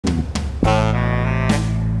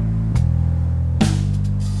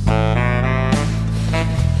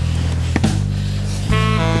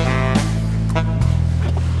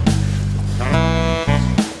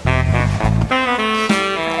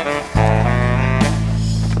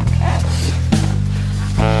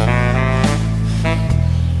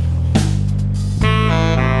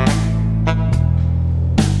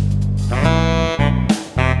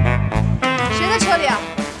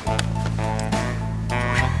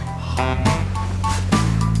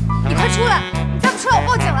你快出来！你再不出来，我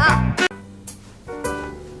报警了！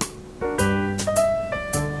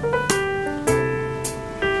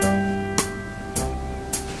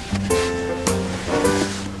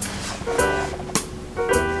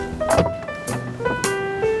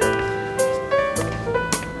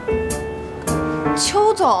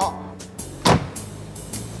邱总。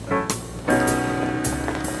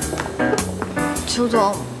 邱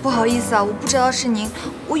总，不好意思啊，我不知道是您，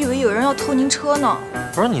我以为有人要偷您车呢。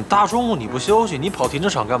不是你大中午你不休息，你跑停车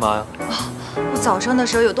场干嘛呀？我早上的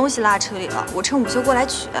时候有东西落车里了，我趁午休过来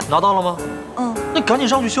取。拿到了吗？嗯。那赶紧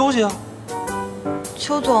上去休息啊。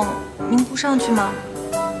邱总，您不上去吗？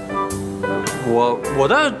我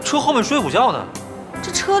在车后面睡午觉呢。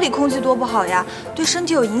这车里空气多不好呀，对身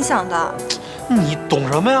体有影响的。你懂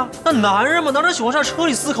什么呀？那男人嘛，哪喜欢上车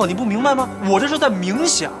里思考？你不明白吗？我这是在冥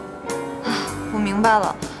想。 我明白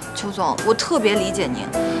了，邱总，我特别理解您。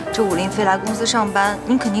这武林飞来公司上班，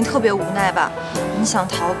您肯定特别无奈吧？您想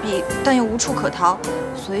逃避，但又无处可逃，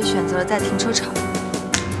所以选择了在停车场。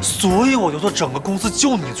所以我就说，整个公司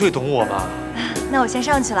就你最懂我嘛。那我先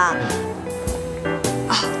上去了。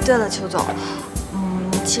啊，对了，邱总，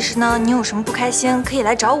其实呢，您有什么不开心可以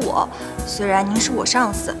来找我。虽然您是我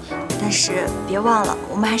上司，但是别忘了，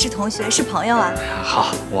我们还是同学，是朋友啊。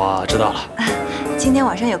好，我知道了。 今天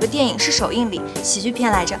晚上有个电影是首映礼，喜剧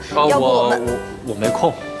片来着，要不我们……我没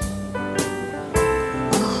空。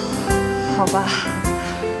好吧。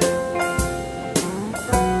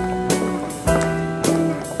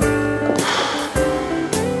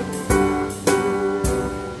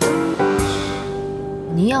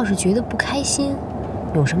您要是觉得不开心，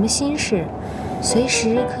有什么心事，随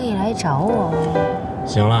时可以来找我哦。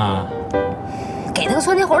行了，给他个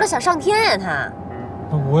窜天猴，他想上天呀他。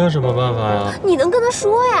 那我有什么办法呀？你能跟他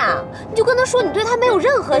说呀？你就跟他说你对他没有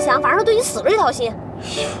任何想法，让他对你死了这条心。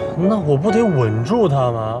那我不得稳住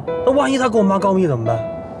他吗？那万一他跟我妈告密怎么办？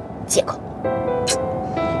借口。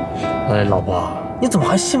哎，老婆，你怎么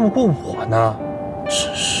还信不过我呢？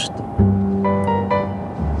真是的。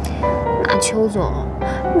那邱总，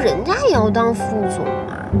人家也要当副总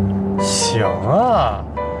啊。行啊，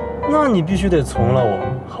那你必须得从了我，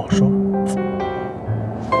好说。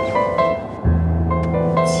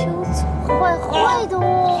 坏的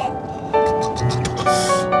哦，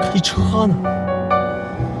开车呢。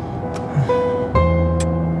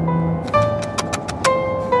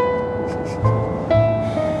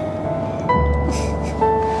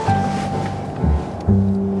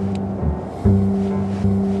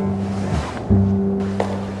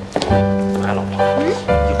哎，老婆，一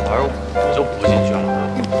会儿我就不进去了啊，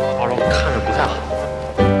到时候看着不太好。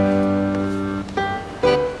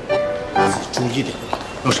注意点，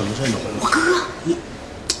有什么事你回我。 你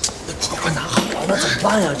快拿好了，那怎么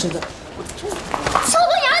办呀？现在，肖东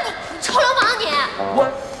阳，你臭流氓你！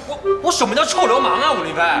我什么叫臭流氓啊？武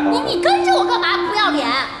林飞，你跟着我干嘛？不要脸！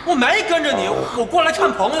我没跟着你，我过来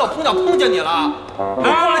看朋友，碰巧碰见你了。我过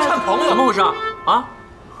来看朋友，怎么回事啊？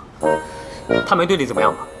他没对你怎么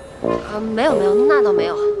样吧？没有，那倒没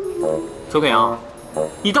有。周东阳，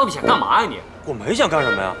你到底想干嘛呀你？我没想干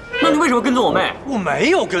什么呀。那你为什么跟踪我妹？我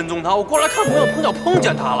没有跟踪她，我过来看朋友，碰巧碰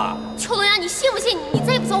见她了。邱东阳，你信不信？你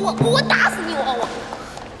再不走，我打死你！我。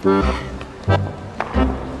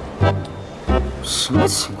什么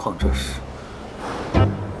情况这是？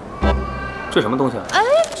这什么东西啊？哎，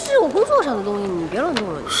这是我工作上的东西，你别乱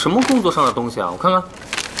动了。什么工作上的东西啊？我看看。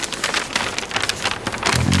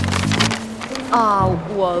啊，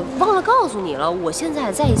我忘了告诉你了，我现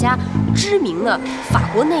在在一家知名的法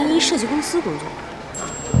国内衣设计公司工作，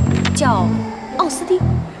叫奥斯汀。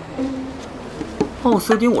奥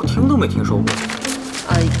斯汀，我听都没听说过。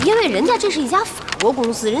因为人家这是一家法国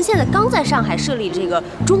公司，人现在刚在上海设立这个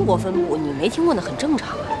中国分部，你没听过那很正常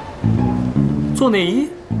啊。做内衣？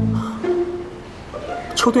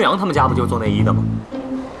邱东阳他们家不就做内衣的吗？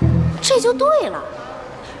这就对了。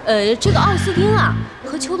这个奥斯汀啊，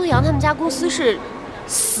和邱东阳他们家公司是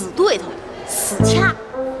死对头，死掐。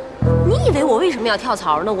你以为我为什么要跳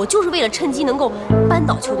槽呢？我就是为了趁机能够扳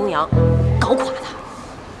倒邱东阳，搞垮他。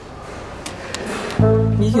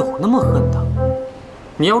你有那么恨他？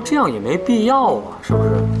你要这样也没必要啊，是不是？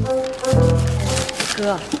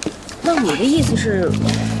哥，那你的意思是，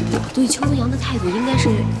我对邱东阳的态度应该是？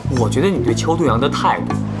我觉得你对邱东阳的态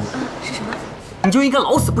度是什么？你就应该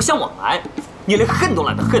老死不相往来，你连恨都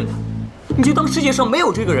懒得恨他，你就当世界上没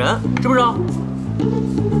有这个人，知不知道？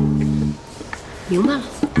明白了。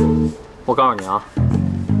我告诉你啊，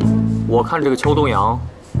我看这个邱东阳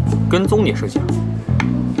跟踪你事情，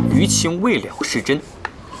余情未了是真。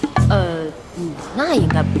那应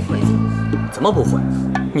该不会。怎么不会？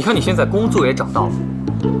你看你现在工作也找到了，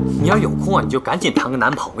你要有空啊，你就赶紧谈个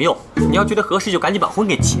男朋友；你要觉得合适，就赶紧把婚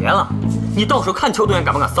给结了。你到时候看邱东元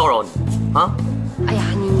敢不敢骚扰你啊？哎呀，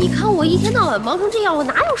你看我一天到晚忙成这样，我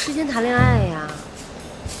哪有时间谈恋爱呀？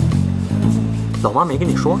老妈没跟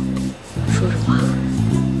你说？说什么？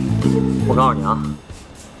我告诉你啊，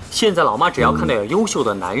现在老妈只要看到有优秀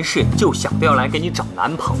的男士，就想着要来给你找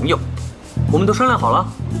男朋友。我们都商量好了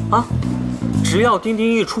啊，只要丁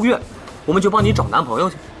丁一出院，我们就帮你找男朋友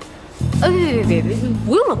去。别，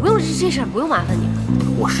不用了，这事儿不用麻烦你了。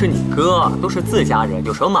我是你哥，都是自家人，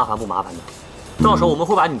有什么麻烦不麻烦的？到时候我们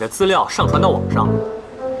会把你的资料上传到网上。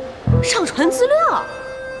上传资料？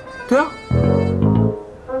对啊，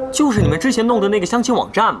就是你们之前弄的那个相亲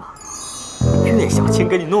网站嘛。岳小青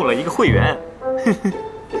给你弄了一个会员。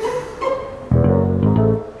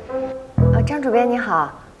张主编你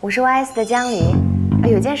好，我是 YS 的江离，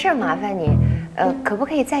有件事麻烦你，可不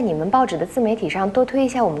可以在你们报纸的自媒体上多推一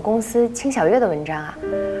下我们公司清小月的文章啊？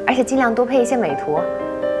而且尽量多配一些美图。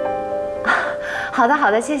好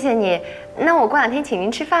的，谢谢你。那我过2天请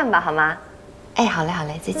您吃饭吧，好吗？哎，好嘞，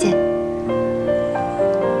再见。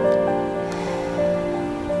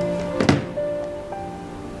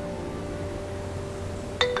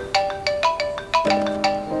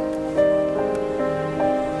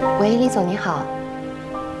喂，李总你好。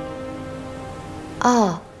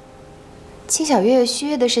哦，清小月续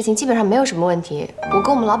约的事情基本上没有什么问题，我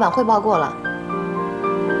跟我们老板汇报过了。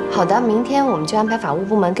好的，明天我们就安排法务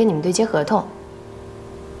部门跟你们对接合同。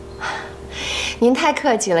您太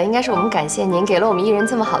客气了，应该是我们感谢您给了我们艺人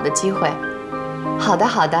这么好的机会。好的，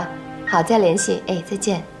好，再联系。哎，再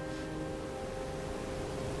见。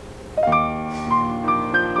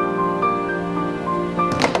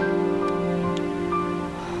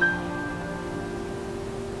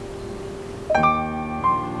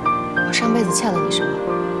我上辈子欠了你什么？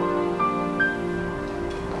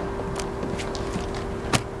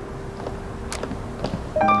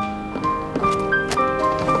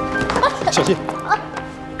小心！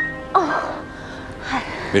嗨，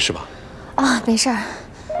没事吧？啊，没事儿。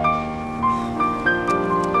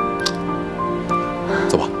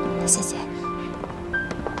走吧。谢谢。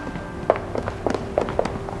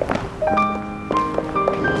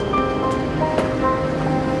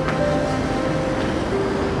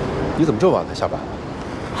你怎么这么晚才下班？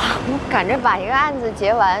我赶着把一个案子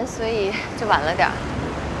结完，所以就晚了点儿。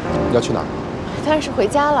要去哪儿？当然是回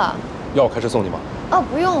家了。要我开车送你吗？哦，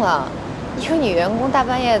不用了。一个女员工大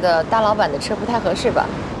半夜的搭老板的车不太合适吧？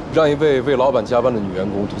让一位为老板加班的女员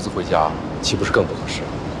工独自回家，岂不是更不合适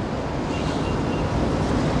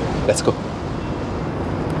？Let's go。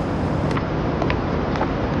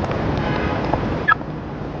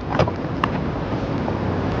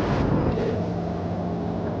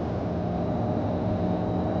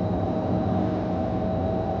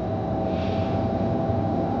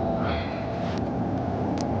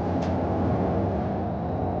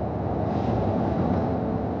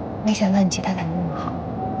没想到你吉他弹得那么好。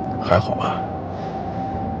还好吧。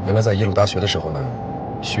原来在耶鲁大学的时候呢，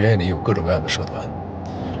学院里有各种各样的社团，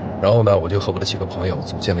然后呢，我就和我的几个朋友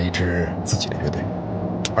组建了一支自己的乐队，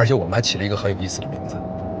而且我们还起了一个很有意思的名字。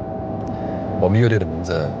我们乐队的名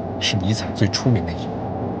字是尼采最出名的一幕。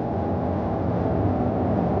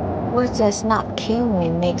What does not kill me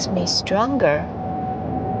makes me stronger。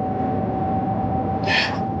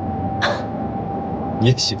你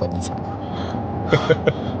也喜欢尼采吗？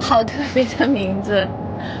好特别的名字。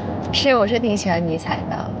是，我是挺喜欢尼采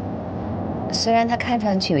的。虽然他看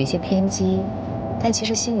上去有一些偏激，但其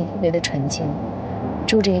实心里特别的纯净，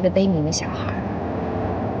住着一个悲悯的小孩。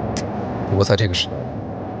不过在这个时代，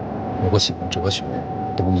如果喜欢哲学、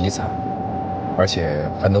读尼采，而且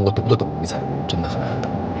还能够读得懂尼采的人，真的很难得。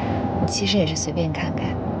其实也是随便看看。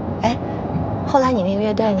哎，后来你那个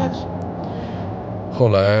乐队呢？后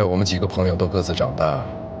来我们几个朋友都各自长大，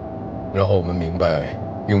然后我们明白，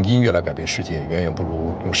用音乐来改变世界，远远不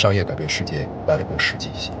如用商业改变世界来得更实际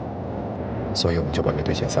一些。所以我们就把乐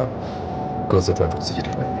队解散了，各自专注自己的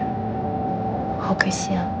专业。好可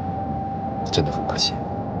惜啊！真的很可惜。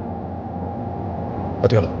啊，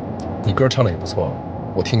对了，你歌唱的也不错，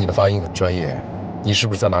我听你的发音很专业，你是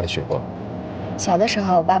不是在哪里学过？小的时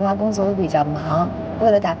候，我爸妈工作都比较忙，为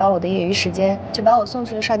了打发我的业余时间，就把我送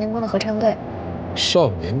去了少年宫的合唱队。少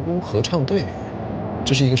年宫合唱队，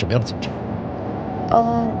这是一个什么样的组织？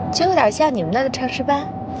就有点像你们那的唱诗班。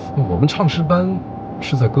我们唱诗班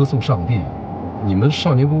是在歌颂上帝，你们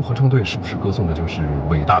少年宫合唱队是不是歌颂的就是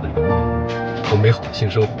伟大的人民和美好的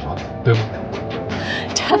性生活，对吗？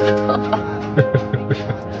差不多吧。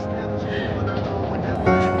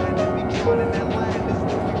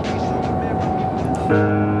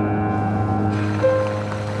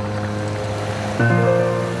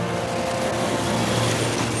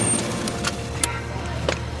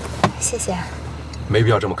谢谢。没必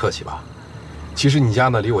要这么客气吧？其实你家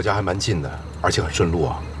呢离我家还蛮近的，而且很顺路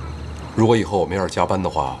啊。如果以后我没事加班的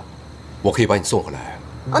话，我可以把你送回来。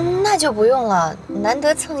那就不用了，难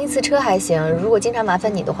得蹭一次车还行。如果经常麻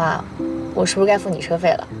烦你的话，我是不是该付你车费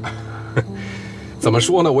了？怎么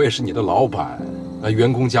说呢，我也是你的老板，那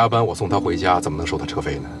员工加班我送他回家，怎么能收他车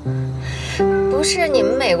费呢？不是你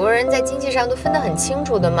们美国人在经济上都分得很清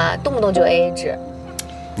楚的吗？动不动就 AA 制。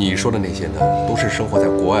你说的那些呢，都是生活在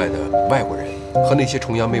国外的外国人和那些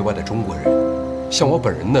崇洋媚外的中国人。像我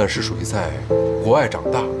本人呢，是属于在国外长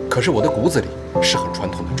大，可是我的骨子里是很传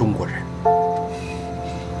统的中国人。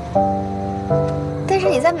但是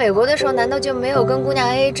你在美国的时候，难道就没有跟姑娘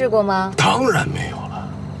AA 制过吗？当然没有了。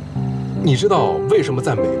你知道为什么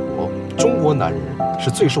在美国，中国男人是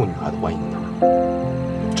最受女孩子欢迎的吗？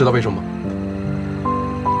知道为什么吗？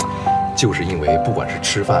就是因为不管是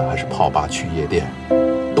吃饭还是泡吧、去夜店，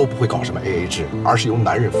都不会搞什么 AA 制，而是由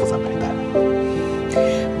男人负责买单。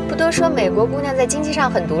不都说美国姑娘在经济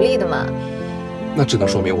上很独立的吗？那只能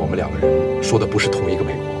说明我们两个人说的不是同一个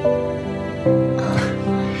美国。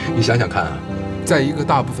你想想看啊，在一个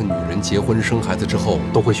大部分女人结婚生孩子之后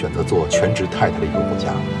都会选择做全职太太的一个国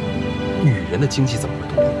家，女人的经济怎么会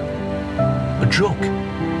独立呢 ？A joke。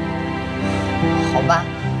好吧，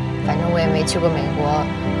反正我也没去过美国，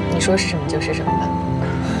你说是什么就是什么吧。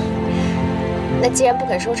那既然不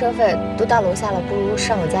肯收车费，都到楼下了，不如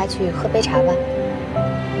上我家去喝杯茶吧。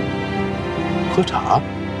喝茶？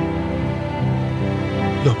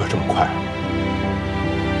要不要这么快？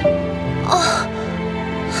哦，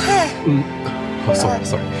嗨。sorry，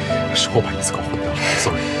 是我把意思搞混掉了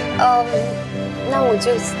 ，sorry。那我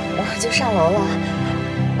就上楼了。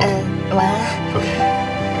晚安。OK，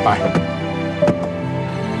 拜。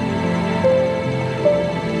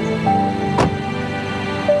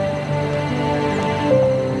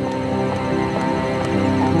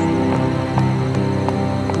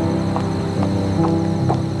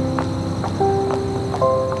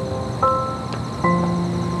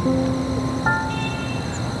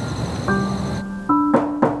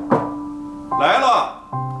来了。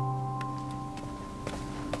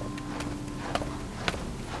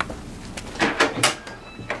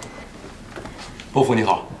伯父你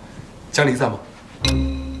好，江离在吗？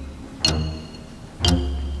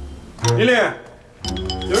琳琳，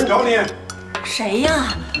有人找你。谁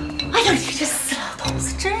呀？哎呀，你这死老头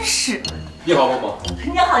子真是！你好，伯母。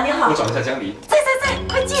你好，你好。我找一下江离。在，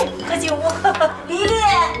快进屋。黎丽，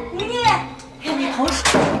哎，你同事，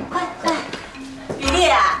快！黎丽，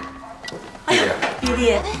哎呀，黎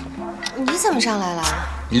丽，你怎么上来了？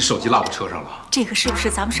您手机落我车上了。这个是不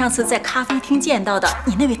是咱们上次在咖啡厅见到的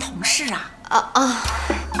你那位同事啊？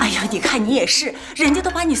哎呀，你看你也是，人家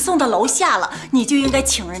都把你送到楼下了，你就应该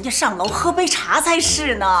请人家上楼喝杯茶才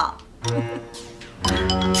是呢。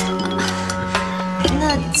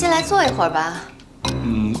那进来坐一会儿吧。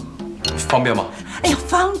方便吗？哎呀，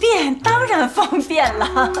方便，当然方便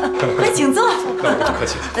了。快请坐。那我不客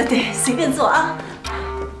气了。对，随便坐啊。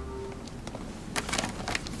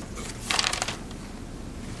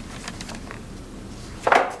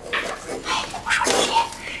我说丽丽，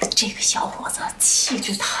这个小伙子气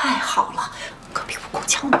质太好了，可比我够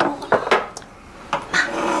强多了。妈，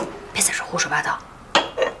别在这胡说八道。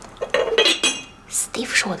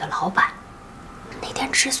Steve 是我的老板，那天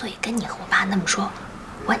之所以跟你和我爸那么说，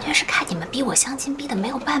完全是看你们逼我相亲逼得没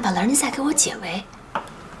有办法了，人家再给我解围。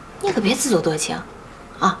你可别自作多情，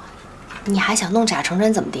啊！你还想弄假成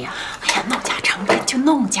真怎么地啊？哎呀，弄假成真就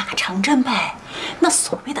弄假成真呗。那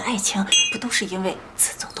所谓的爱情，不都是因为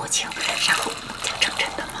自作多情，然后弄假成真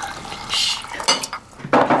的吗？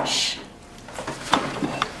是。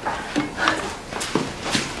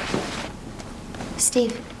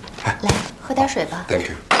Steve， 来喝点水吧。 Thank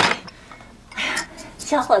you。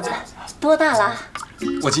小伙子多大了？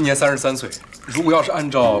我今年33岁，如果要是按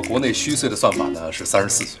照国内虚岁的算法呢，是34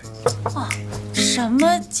岁。哦，什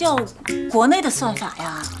么叫国内的算法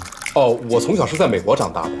呀？哦，我从小是在美国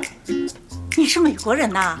长大的。你是美国人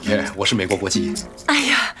呐？我是美国国籍。哎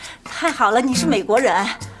呀，太好了，你是美国人。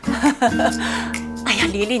哎呀，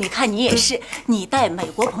黎黎，你看你也是，你带美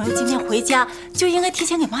国朋友今天回家就应该提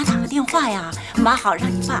前给妈打个电话呀，妈好让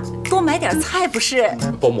你爸多买点菜不是？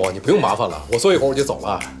伯母，你不用麻烦了，我坐一会儿我就走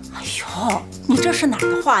了。哎呦，你这是哪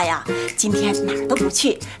儿的话呀？今天哪儿都不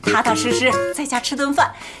去，踏踏实实在家吃顿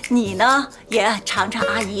饭。你呢，也尝尝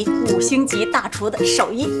阿姨5星级大厨的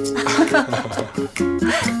手艺。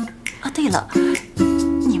啊，对了，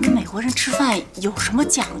你们美国人吃饭有什么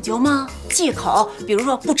讲究吗？忌口，比如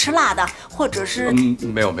说不吃辣的，或者是……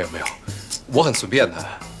没有，我很随便的。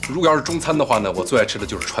如果要是中餐的话呢，我最爱吃的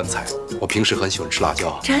就是川菜。我平时很喜欢吃辣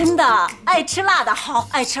椒。真的，爱吃辣的好，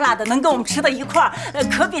爱吃辣的能跟我们吃到一块儿，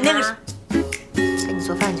可比那个。给你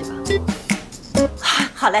做饭去吧。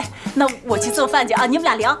好嘞，那我去做饭去啊！你们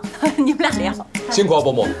俩聊，你们俩聊。辛苦啊，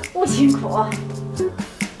伯母。不辛苦。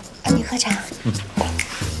你喝茶。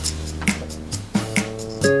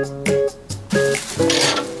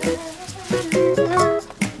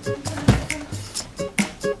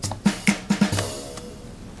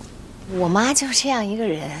我妈就是这样一个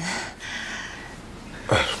人。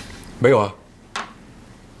没有啊，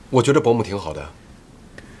我觉得伯母挺好的，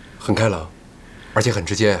很开朗，而且很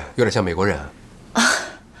直接，有点像美国人。啊，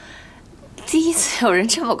第一次有人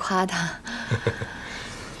这么夸她。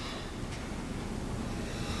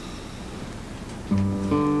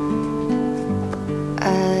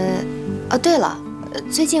哦，对了，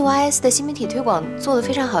最近 YS 的新媒体推广做得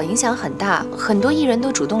非常好，影响很大，很多艺人都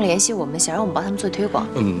主动联系我们，想让我们帮他们做推广。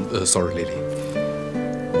Sorry， 丽丽，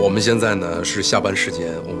我们现在呢是下班时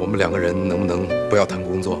间，我们两个人能不能不要谈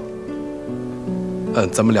工作？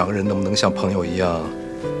咱们两个人能不能像朋友一样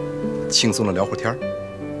轻松的聊会儿天儿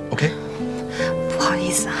 ？OK？ 不好意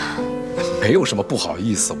思啊。没有什么不好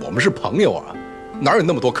意思，我们是朋友啊，哪有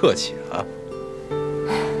那么多客气啊？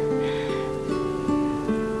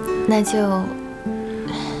那就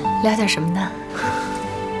聊点什么呢？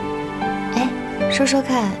哎，说说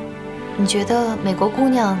看，你觉得美国姑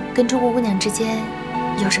娘跟中国姑娘之间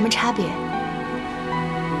有什么差别？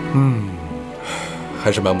还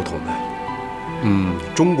是蛮不同的。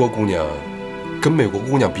中国姑娘跟美国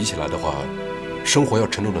姑娘比起来的话，生活要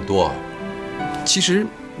沉重得多。其实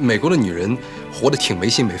美国的女人活得挺没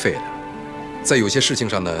心没肺的，在有些事情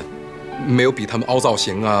上呢，没有比她们凹造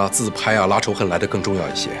型啊、自拍啊、拉仇恨来的更重要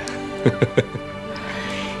一些。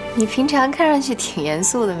你平常看上去挺严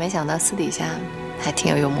肃的，没想到私底下还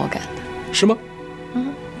挺有幽默感的。是吗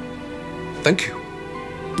？Thank you。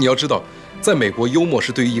你要知道，在美国，幽默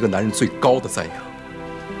是对于一个男人最高的赞扬。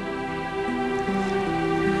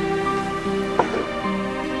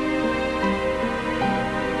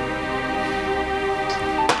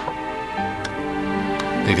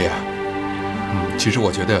丽丽啊，其实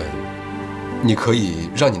我觉得你可以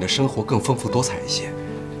让你的生活更丰富多彩一些。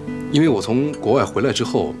因为我从国外回来之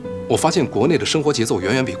后，我发现国内的生活节奏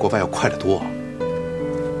远远比国外要快得多。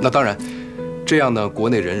那当然，这样呢，国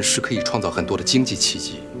内人是可以创造很多的经济奇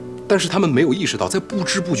迹，但是他们没有意识到，在不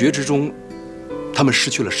知不觉之中，他们失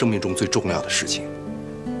去了生命中最重要的事情。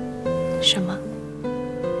什么？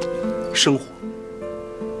生活。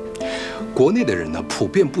国内的人呢，普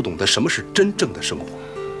遍不懂得什么是真正的生活。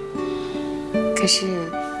可是，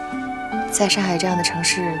在上海这样的城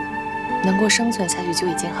市，能够生存下去就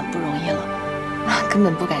已经很不容易了，根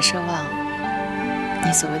本不敢奢望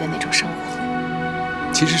你所谓的那种生活。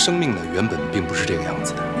其实生命呢，原本并不是这个样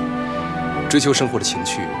子的。追求生活的情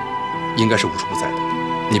趣，应该是无处不在的。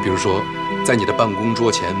你比如说，在你的办公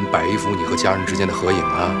桌前摆一幅你和家人之间的合影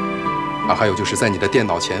啊，还有就是在你的电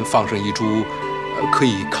脑前放上一株可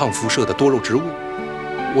以抗辐射的多肉植物。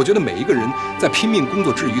我觉得每一个人在拼命工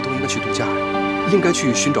作之余，都应该去度假，应该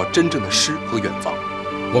去寻找真正的诗和远方。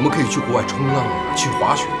我们可以去国外冲浪啊，去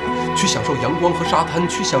滑雪啊，去享受阳光和沙滩，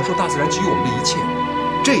去享受大自然给予我们的一切，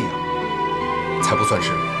这样才不算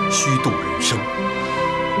是虚度人生。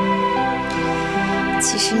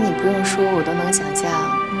其实你不用说，我都能想象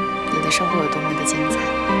你的生活有多么的精彩。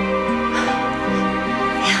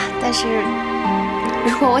哎呀，但是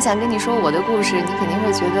如果我想跟你说我的故事，你肯定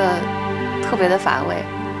会觉得特别的乏味。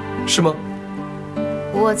是吗？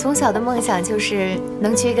我从小的梦想就是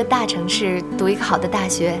能去一个大城市读一个好的大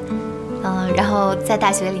学，然后在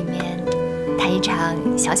大学里面谈一场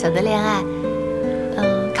小小的恋爱，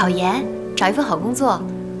考研，找一份好工作。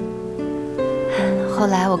后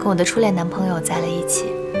来我跟我的初恋男朋友在了一起，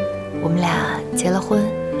我们俩结了婚，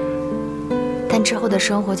但之后的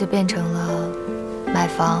生活就变成了买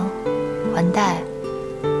房、还贷、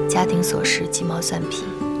家庭琐事、鸡毛蒜皮，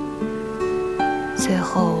最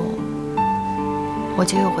后我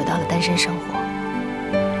就又回到了单身生活。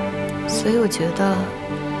所以我觉得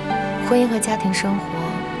婚姻和家庭生活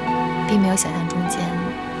并没有想象中间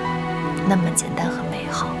那么简单和美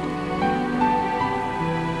好。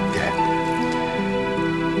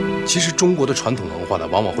其实中国的传统文化呢，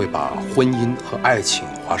往往会把婚姻和爱情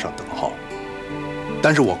画上等号，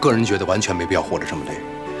但是我个人觉得完全没必要活得这么累。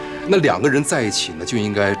那两个人在一起呢，就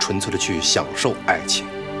应该纯粹的去享受爱情。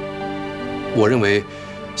我认为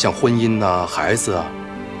像婚姻啊、孩子啊，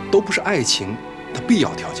都不是爱情的必要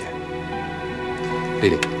条件。丽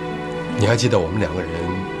丽，你还记得我们两个人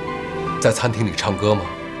在餐厅里唱歌吗？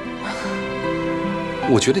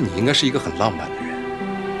我觉得你应该是一个很浪漫的人。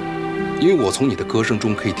因为我从你的歌声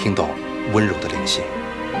中可以听到温柔的灵性。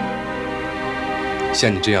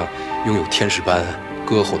像你这样拥有天使般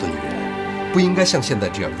歌喉的女人，不应该像现在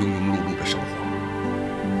这样庸庸碌碌的生活。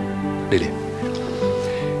丽丽，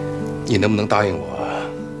你能不能答应我，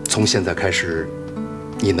从现在开始，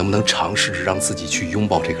你能不能尝试着让自己去拥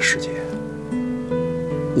抱这个世界？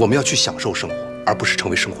我们要去享受生活，而不是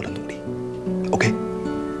成为生活的奴隶。OK？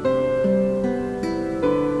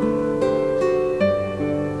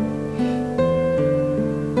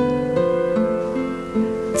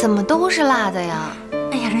 怎么都是辣的呀？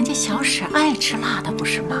哎呀，人家小史爱吃辣的，不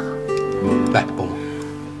是吗？来，伯母。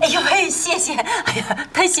哎呦喂，谢谢！哎呀，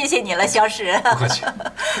太谢谢你了，小史。不客气。哎，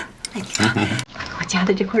你看，我家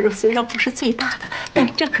的这块肉虽然不是最大的，但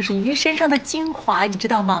是这可是鱼身上的精华，你知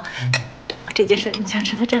道吗？这件事，你想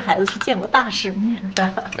知道，这孩子是见过大世面的。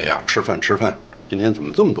哎呀，吃饭吃饭，今天怎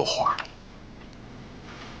么这么多话？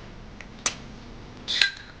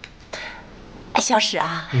哎，小史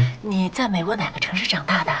啊，你在美国哪个城市长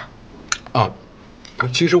大的？啊，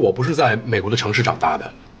其实我不是在美国的城市长大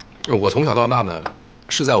的，我从小到大呢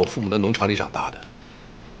是在我父母的农场里长大的。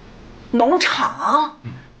农场？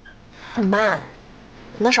妈，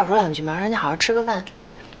你能少说两句吗？让人家好好吃个饭。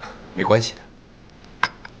没关系的。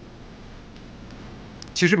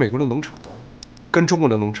其实美国的农场跟中国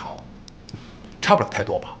的农场差不了太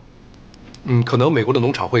多吧？可能美国的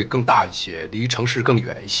农场会更大一些，离城市更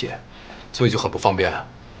远一些，所以就很不方便。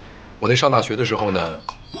我那上大学的时候呢，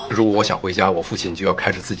如果我想回家，我父亲就要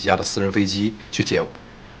开着自己家的私人飞机去接我。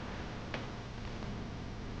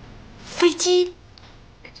飞机？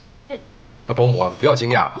伯母啊，不要惊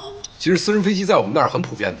讶，其实私人飞机在我们那儿很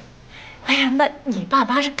普遍的。哎呀，那你爸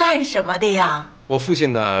妈是干什么的呀？我父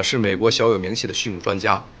亲呢是美国小有名气的驯鹿专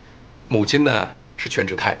家，母亲呢是全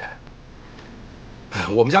职太太。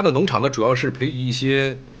我们家的农场呢主要是培育一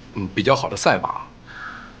些比较好的赛马。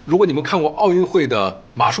如果你们看过奥运会的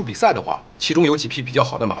马术比赛的话，其中有几匹比较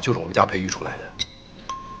好的马就是我们家培育出来的。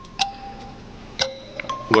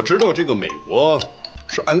我知道这个美国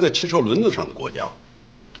是安在汽车轮子上的国家，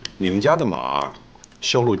你们家的马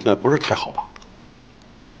销路应该不是太好吧？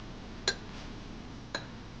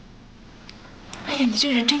哎呀，你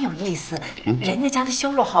这人真有意思，人家家的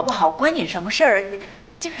销路好不好关你什么事儿？你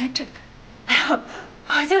竟然这，哎呀，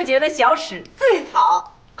我就觉得小史最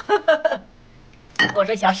好。我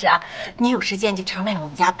说小史啊，你有时间就常来我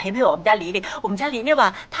们家陪陪我们家黎黎。我们家黎黎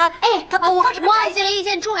吧，她我忘记了一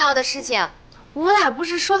件重要的事情，我俩不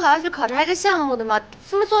是说好要去考察一个项目的吗？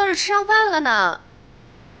怎么坐着吃上饭了呢？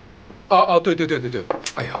对，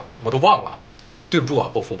哎呀，我都忘了，对不住啊，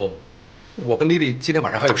伯母，我跟丽丽今天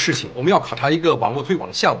晚上还有事情，我们要考察一个网络推广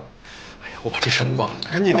的项目。哎呀，我把这事忘了，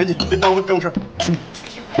赶紧，别耽误正事。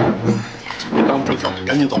别耽误正事，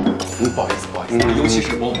赶紧走。不好意思，尤其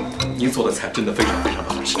是伯母，您做的菜真的非常的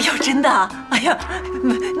好吃。哎呦，真的？哎呀，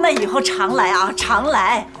那以后常来啊，常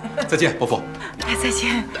来。再见，伯父。哎，再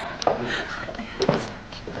见。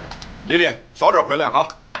丽丽，早点回来啊。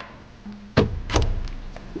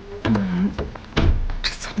这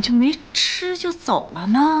怎么就没吃就走了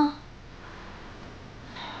呢？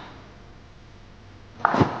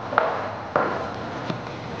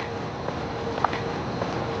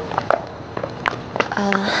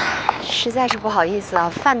实在是不好意思啊，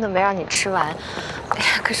饭都没让你吃完。哎呀，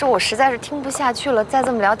可是我实在是听不下去了，再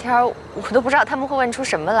这么聊天，我都不知道他们会问出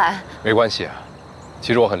什么来。没关系啊，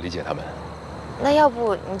其实我很理解他们。那要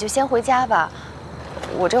不你就先回家吧，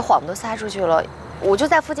我这谎都撒出去了，我就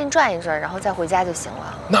在附近转一转，然后再回家就行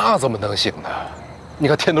了。那怎么能行呢？你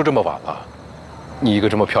看天都这么晚了，你一个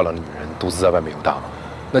这么漂亮的女人独自在外面游荡，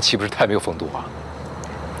那岂不是太没有风度啊？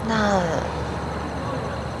那，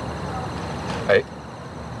哎，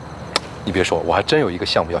你别说，我还真有一个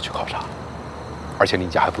项目要去考察，而且离你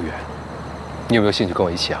家还不远，你有没有兴趣跟我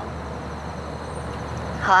一起啊？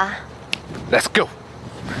好啊 ，Let's go。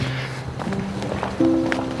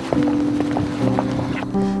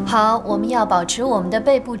好，我们要保持我们的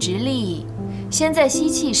背部直立。先在吸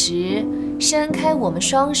气时，伸开我们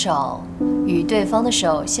双手，与对方的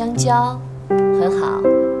手相交，很好。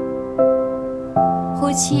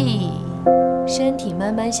呼气，身体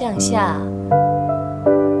慢慢向下。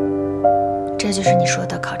这就是你说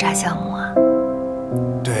的考察项目啊？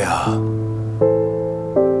对啊。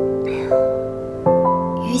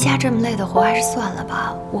瑜伽这么累的活还是算了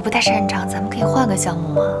吧，我不太擅长，咱们可以换个项目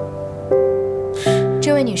吗？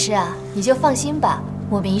这位女士啊，你就放心吧，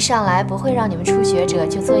我们一上来不会让你们初学者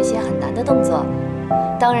就做一些很难的动作，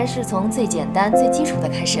当然是从最简单、最基础的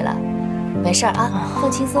开始了。没事啊，放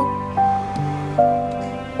轻松。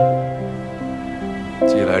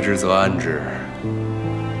既来之则安之，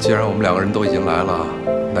既然我们两个人都已经来了，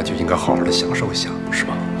那就应该好好的享受一下，是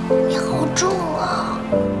吧？你好重啊！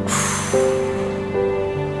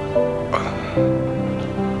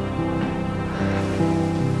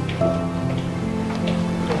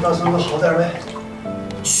大孙子好点没？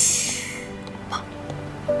嘘，妈，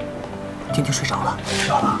丁丁睡着了，睡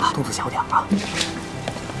着了，动作小点啊。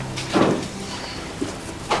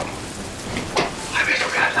还没收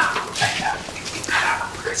干呢。哎呀，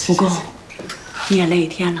不公，你也累一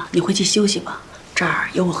天了，你回去休息吧。这儿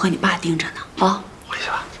有我和你爸盯着呢啊。回去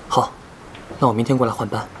吧。好，那我明天过来换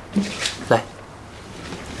班。来。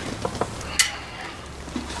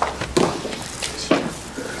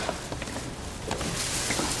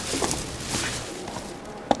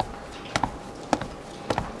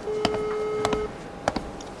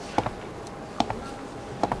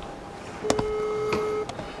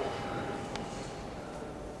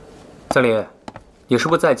三林，你是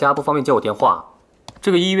不是在家不方便接我电话？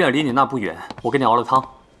这个医院离你那不远，我给你熬了汤，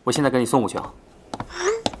我现在给你送过去啊。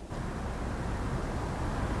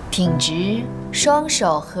挺直，双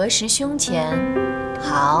手合十胸前。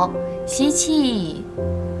好，吸气，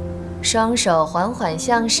双手缓缓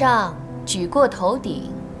向上，举过头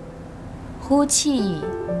顶。呼气，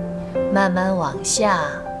慢慢往下。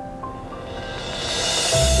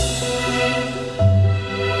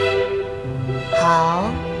好。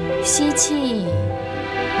吸气，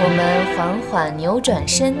我们缓缓扭转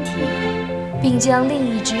身体，并将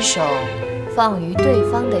另一只手放于对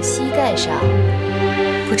方的膝盖上。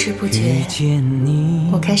不知不觉，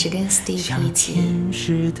我开始跟 Steve 一起，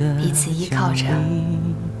彼此依靠着，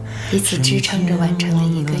彼此支撑着完成了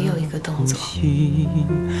一个又一个动作。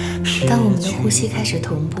当我们的呼吸开始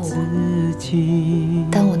同步，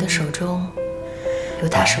当我的手中有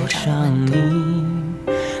他手掌的温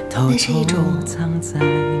度，那是一种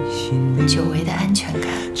久违的安全感。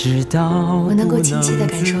我能够清晰地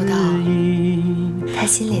感受到他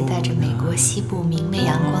心里带着美国西部明媚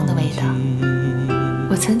阳光的味道。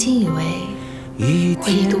我曾经以为我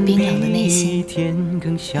一度冰冷的内心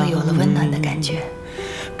又有了温暖的感觉。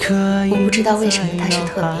我不知道为什么他是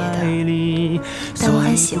特别的，但我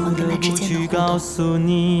很喜欢跟他之间的互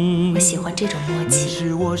动。我喜欢这种默契，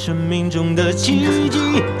真的很好。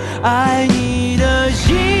爱你的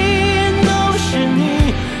心都是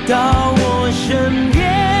你，到我身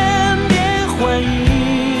边别怀疑，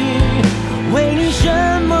为你什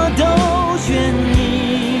么都愿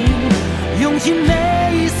意，用尽每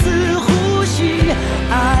一丝呼吸。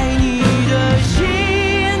爱你的心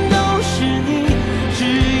都是你，只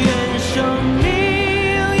愿生命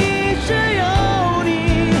一直有你。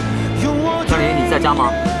大林，你在家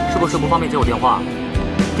吗？是不是不方便接我电话？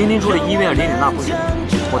丁丁住的医院离你那不远，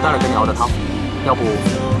我带了给你熬的汤，要不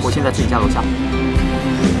我现在去你家楼下。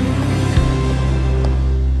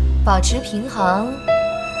保持平衡，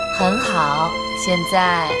很好。现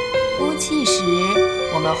在呼气时，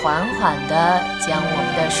我们缓缓地将我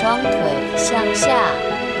们的双腿向下，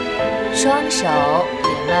双手也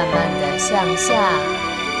慢慢地向下，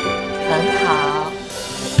很好。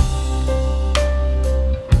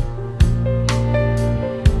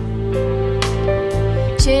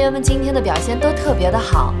学员们今天的表现都特别的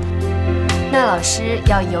好，那老师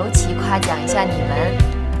要尤其夸奖一下你们，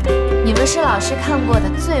你们是老师看过的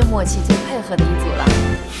最默契、最配合的一组了。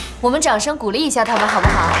我们掌声鼓励一下他们，好不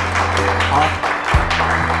好？好。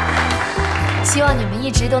希望你们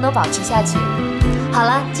一直都能保持下去。好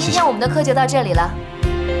了，今天我们的课就到这里了。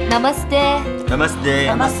Namaste。Namaste。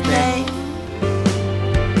Namaste。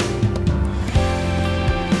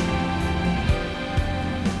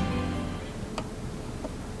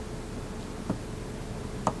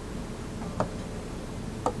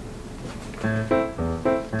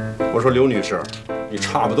我说刘女士，你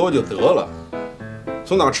差不多就得了，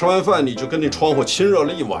从哪吃完饭你就跟那窗户亲热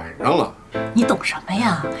了一晚上了。你懂什么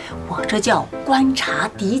呀？我这叫观察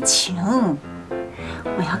敌情。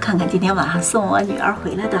我要看看今天晚上送我女儿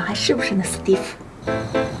回来的还是不是那史蒂夫。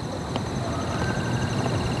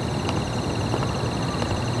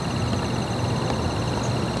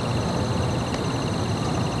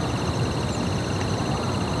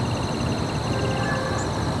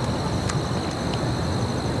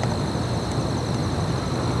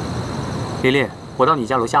琳琳，我到你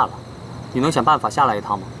家楼下了，你能想办法下来一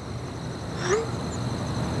趟吗？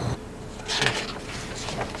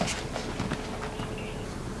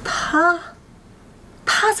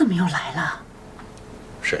他怎么又来了？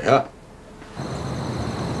谁呀？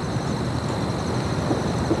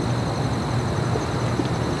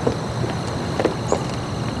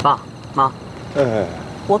爸妈，哎，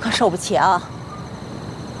我可受不起啊！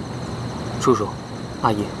叔叔，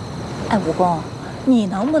阿姨，哎，武功，你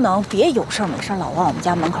能不能别有事没事老往我们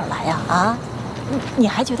家门口来呀？啊，你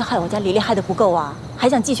还觉得害我家黎黎害得不够啊？还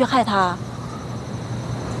想继续害他？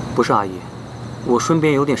不是阿姨，我身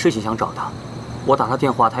边有点事情想找他，我打他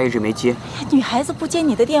电话，他一直没接。女孩子不接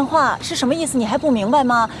你的电话是什么意思？你还不明白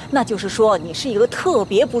吗？那就是说你是一个特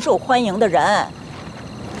别不受欢迎的人。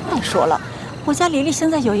再说了，我家黎黎现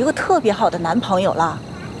在有一个特别好的男朋友了，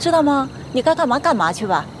知道吗？你该干嘛干嘛去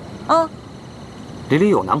吧，啊！黎黎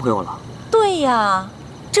有男朋友了？对呀，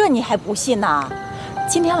这你还不信呐？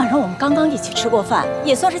今天晚上我们刚刚一起吃过饭，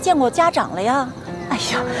也算是见过家长了呀。哎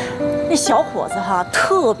呀，那小伙子哈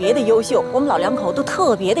特别的优秀，我们老两口都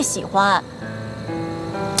特别的喜欢，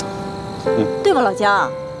对吧，老姜？啊，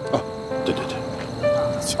对。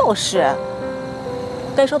就是，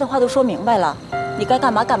该说的话都说明白了，你该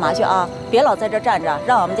干嘛干嘛去啊！别老在这站着，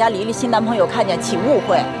让我们家黎黎新男朋友看见起误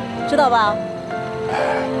会，知道吧？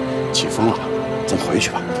哎，起风了，咱回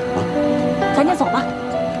去吧，啊！赶紧走吧。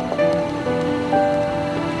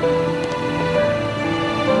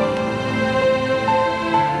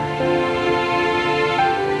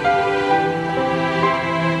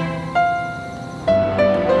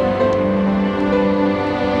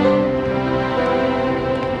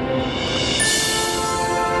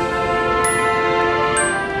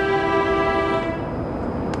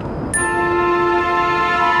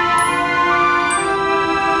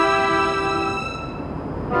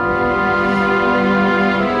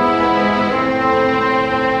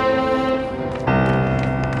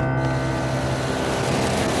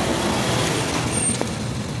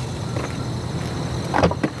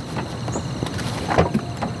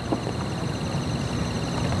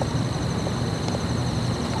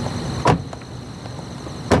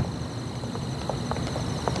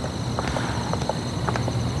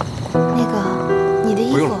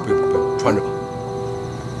穿着吧，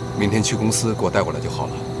明天去公司给我带过来就好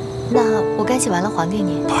了。那我干洗完了还给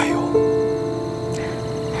你。哎呦，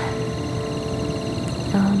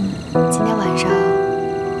今天晚上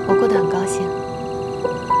我过得很高兴。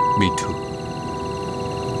Me too.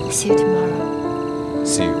 See you tomorrow.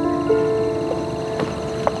 See you.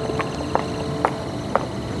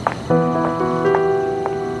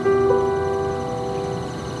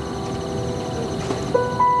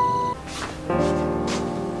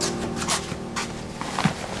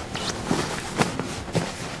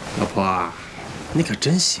 老婆啊，你可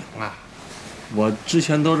真行啊！我之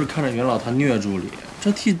前都是看着袁老他虐助理，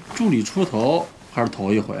这替助理出头还是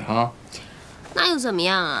头一回哈。那又怎么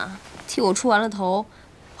样啊？替我出完了头，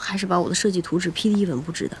还是把我的设计图纸批得一文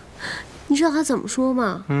不值的。你知道他怎么说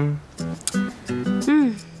吗？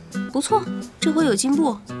不错，这回有进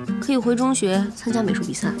步，可以回中学参加美术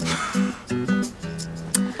比赛。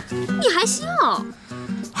你还笑？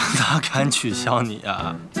哪敢取笑你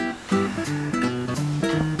呀？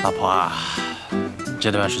老婆啊，你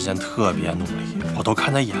这段时间特别努力，我都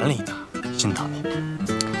看在眼里呢，心疼你。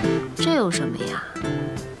这有什么呀？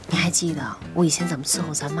你还记得我以前怎么伺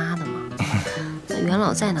候咱妈的吗？那袁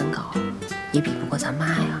老再难搞，也比不过咱妈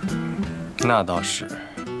呀。那倒是。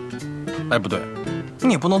哎，不对，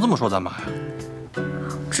你也不能这么说咱妈呀。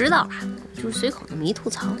知道了，就是随口那么一吐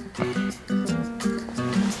槽。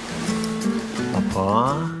老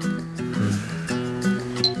婆。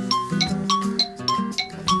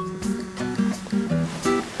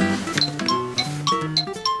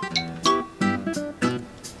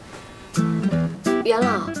袁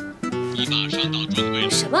老，你马上到专柜。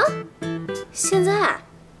什么？现在？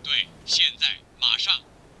对，现在，马上。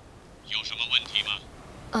有什么问题吗？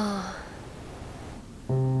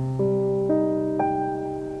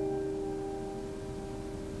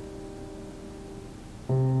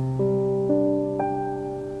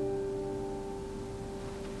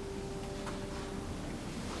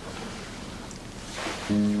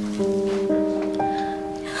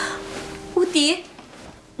无敌。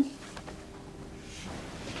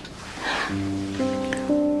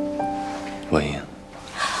婉莹，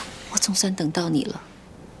我总算等到你了。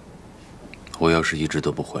我要是一直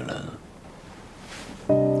都不回来，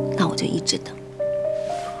那我就一直等。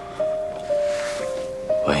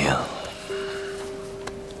婉莹，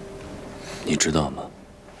你知道吗？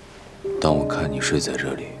当我看你睡在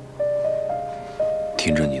这里，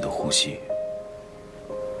听着你的呼吸，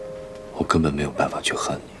我根本没有办法去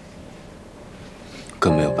恨你，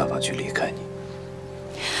更没有办法去离开你。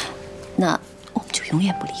那我们就永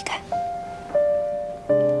远不离开。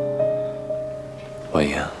婉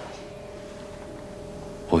莹，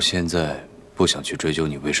我现在不想去追究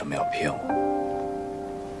你为什么要骗我，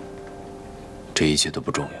这一切都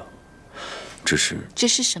不重要，只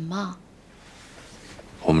是什么？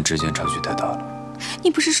我们之间差距太大了。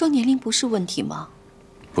你不是说年龄不是问题吗？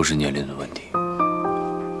不是年龄的问题，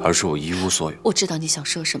而是我一无所有。我知道你想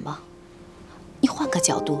说什么，你换个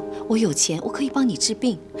角度，我有钱，我可以帮你治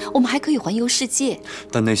病，我们还可以环游世界。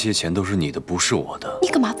但那些钱都是你的，不是我的。你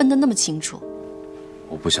干嘛分得那么清楚？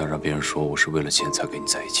我不想让别人说我是为了钱才跟你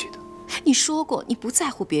在一起的。你说过你不在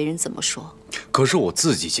乎别人怎么说，可是我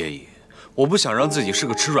自己介意，我不想让自己是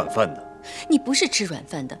个吃软饭的。你不是吃软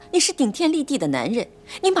饭的，你是顶天立地的男人，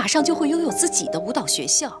你马上就会拥有自己的舞蹈学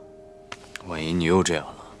校。万一你又这样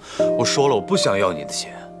了，我说了我不想要你的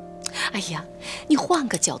钱。哎呀，你换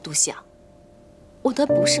个角度想，我的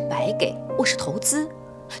不是白给，我是投资，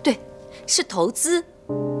对，是投资。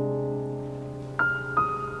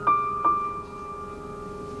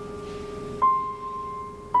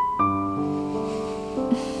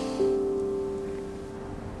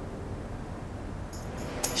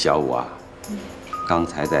小五啊，刚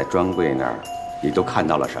才在专柜那儿，你都看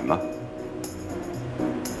到了什么？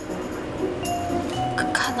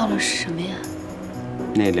看到了什么呀？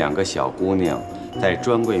那2个小姑娘在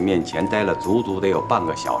专柜面前待了足足得有半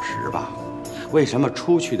个小时吧？为什么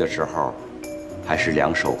出去的时候还是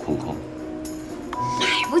2手空空？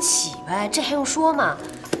买不起呗，这还用说吗？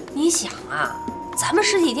你想啊，咱们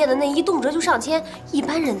实体店的内衣动辄就上千，一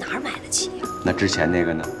般人哪买得起呀？那之前那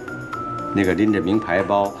个呢？那个拎着名牌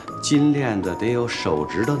包、金链子得有手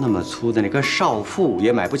指头那么粗的那个少妇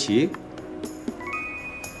也买不起？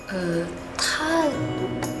他……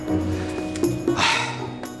唉，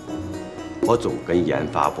我总跟研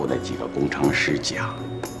发部那几个工程师讲，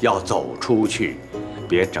要走出去，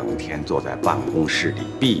别整天坐在办公室里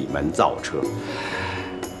闭门造车。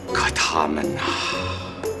可他们呐……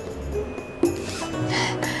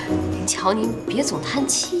瞧您别总叹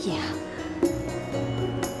气呀。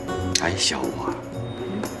哎，小五啊，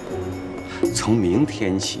从明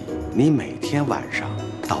天起，你每天晚上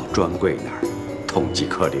到专柜那儿统计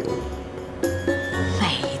客流。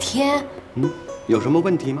每天？有什么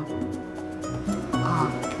问题吗？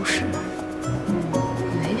啊，不是，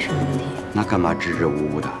没什么问题。那干嘛支支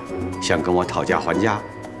吾吾的，想跟我讨价还价？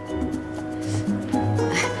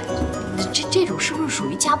这种是不是属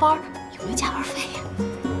于加班？有没有加班费呀？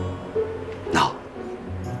闹。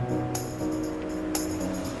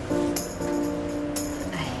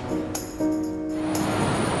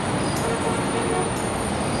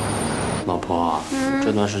老婆，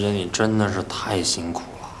这段时间你真的是太辛苦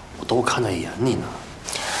了，我都看在眼里呢。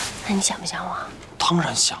那你想不想我？当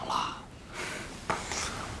然想了。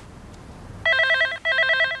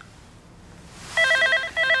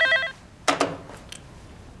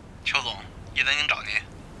邱总，叶丹宁找您。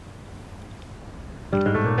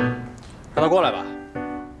让他过来吧。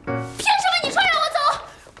凭什么你说让我走，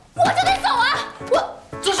我就得走啊？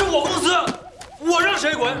这是我公司，我让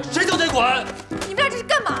谁管谁就得管。你们俩这是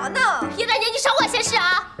干嘛呢？叶大姐，你少管闲事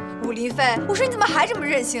啊！武林飞，我说你怎么还这么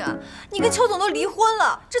任性啊？你跟邱总都离婚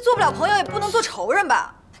了，这做不了朋友也不能做仇人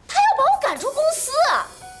吧？他要把我赶出公司。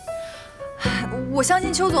我相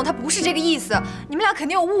信邱总他不是这个意思，你们俩肯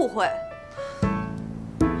定有误会。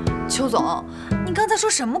邱总，你刚才说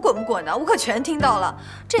什么滚不滚的？我可全听到了。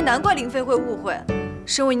这难怪林飞会误会。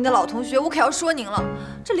身为您的老同学，我可要说您了。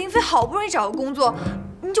这林飞好不容易找个工作，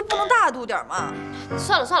你就不能大度点吗？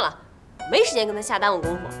算了算了，没时间跟他瞎耽误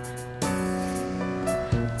功夫。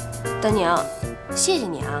丹宁，谢谢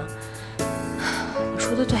你啊！你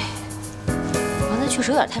说的对，我刚才确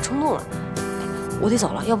实有点太冲动了。我得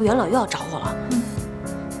走了，要不元老又要找我了。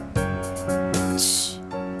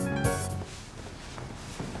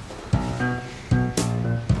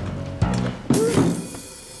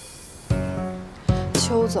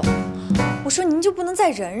邱总，我说您就不能再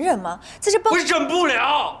忍忍吗？在这办，我忍不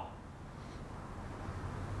了。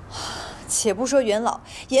且不说元老，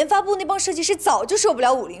研发部那帮设计师早就受不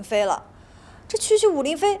了武林飞了。这区武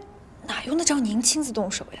林飞哪用得着您亲自动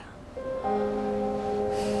手呀？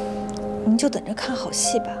您就等着看好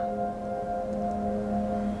戏吧。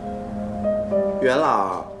元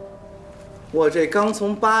老，我这刚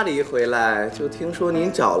从巴黎回来，就听说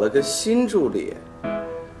您找了个新助理，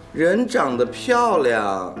人长得漂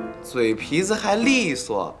亮，嘴皮子还利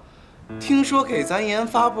索，听说给咱研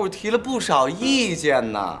发部提了不少意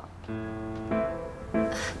见呢。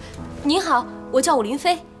您好，我叫武林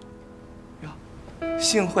飞。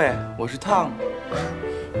幸会，我是汤。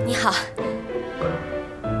你好。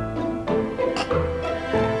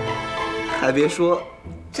还别说，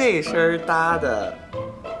这身搭的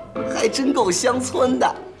还真够乡村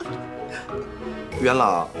的。元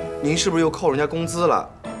老，您是不是又扣人家工资了？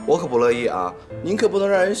我可不乐意啊！您可不能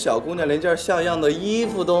让人小姑娘连件像样的衣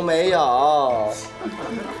服都没有。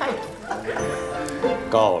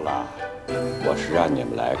够了，我是让你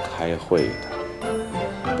们来开会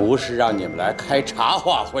的，不是让你们来开茶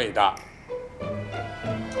话会的。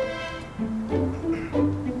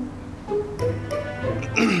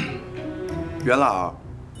元老，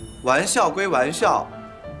玩笑归玩笑，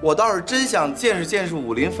我倒是真想见识见识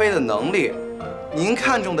武林飞的能力。您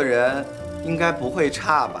看中的人应该不会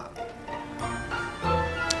差吧？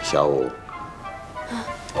小武，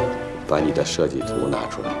把你的设计图拿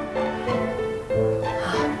出来。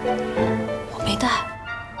我没带。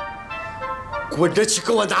滚着去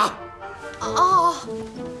给我拿！哦。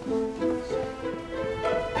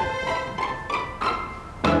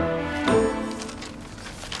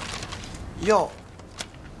哟，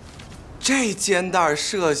这肩带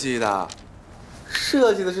设计的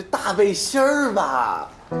是大背心儿吧？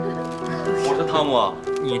我说汤姆，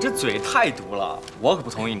你这嘴太毒了，我可不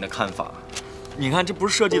同意你的看法。你看，这不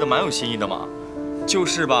是设计的蛮有新意的吗？就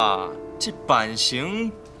是吧，这版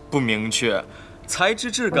型不明确，材质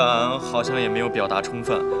质感好像也没有表达充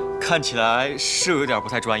分，看起来是有点不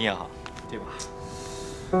太专业哈，对吧？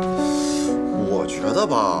我觉得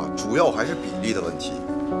吧，主要还是比例的问题。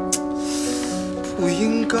不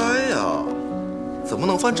应该呀，怎么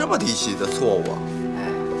能犯这么低级的错误啊？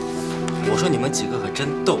我说你们几个可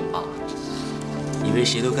真逗啊！以为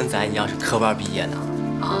谁都跟咱一样是科班毕业呢？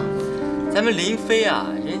啊，咱们林飞啊，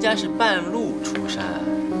人家是半路出身，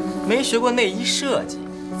没学过内衣设计，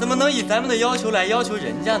怎么能以咱们的要求来要求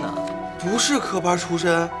人家呢？不是科班出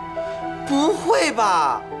身？不会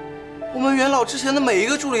吧？我们元老之前的每一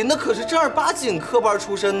个助理，那可是正儿八经科班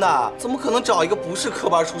出身的，怎么可能找一个不是科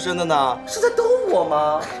班出身的呢？是在逗我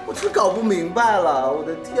吗？我真搞不明白了，我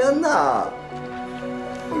的天哪！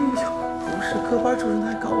哎呦，不是科班出身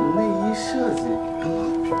还搞我们内衣设计，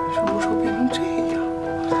什么时候变成这样？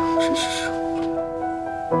真是。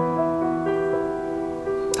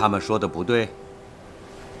他们说的不对，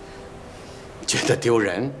觉得丢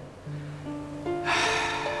人。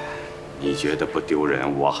你觉得不丢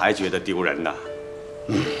人，我还觉得丢人呢。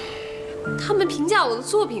他们评价我的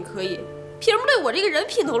作品可以，凭什么对我这个人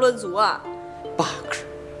品头论足啊 ？bug，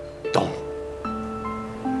 懂。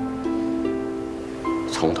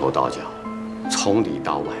从头到脚，从里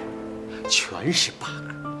到外，全是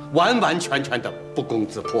bug， 完完全全的不攻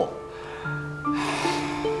自破。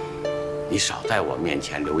你少在我面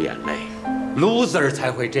前流眼泪 ，loser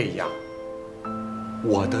才会这样。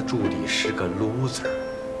我的助理是个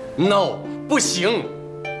loser。No， 不行！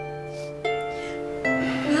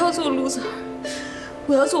我要做 loser，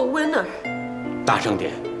 我要做 winner。大声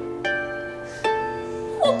点！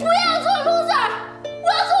我不要做 loser， 我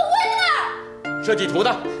要做 winner。设计图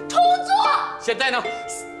呢？重做。现在呢？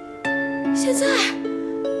现在。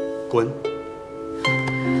滚！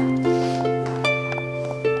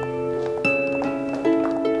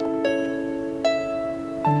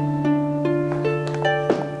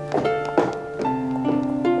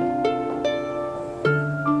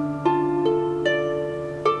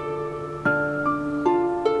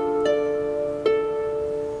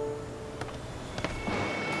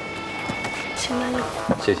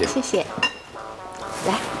谢谢，谢谢。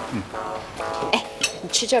来，哎，你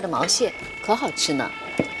吃这儿的毛蟹可好吃呢。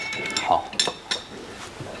好。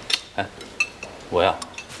哎，我呀，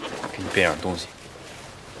给你变样东西，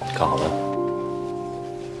看好了。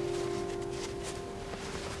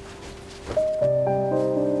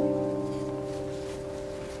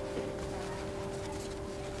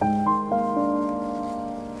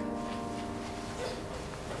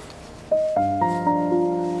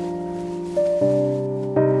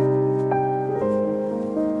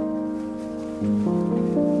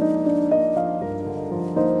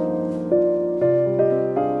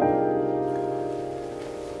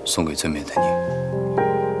送给最美的你。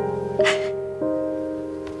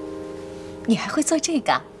你还会做这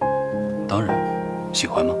个？当然，喜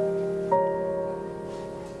欢吗？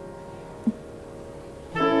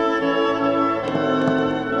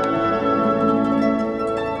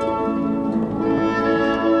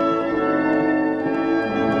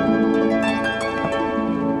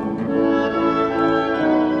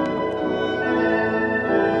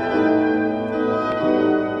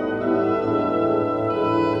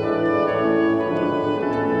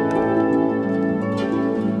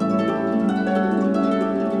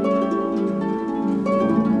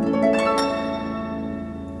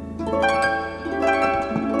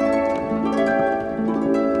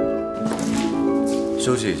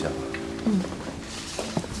休息一下吧。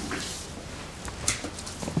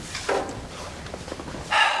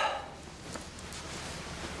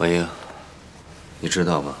文英，你知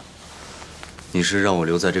道吗？你是让我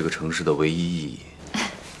留在这个城市的唯一意义。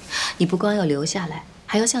你不光要留下来，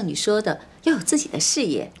还要像你说的，要有自己的事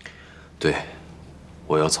业。对，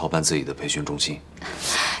我要操办自己的培训中心。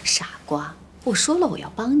傻瓜，我说了我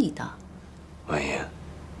要帮你的。文英，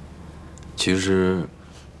其实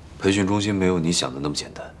培训中心没有你想的那么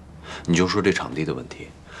简单。你就说这场地的问题，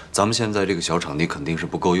咱们现在这个小场地肯定是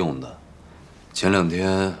不够用的。前2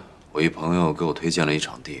天我一朋友给我推荐了一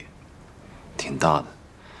场地，挺大的，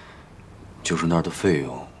就是那儿的费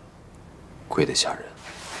用贵得吓人。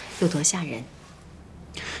有多吓人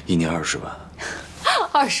？1年20万。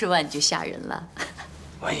20万就吓人了。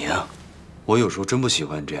婉莹，我有时候真不喜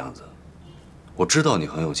欢这样子。我知道你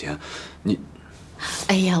很有钱，你……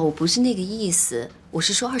哎呀，我不是那个意思，我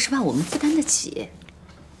是说20万我们负担得起。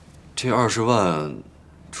这20万，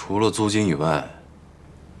除了租金以外，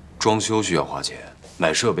装修需要花钱，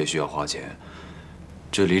买设备需要花钱，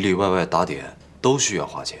这里里外外打点都需要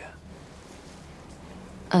花钱。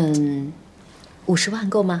50万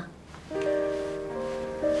够吗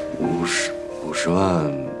50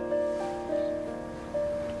万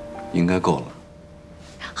应该够了。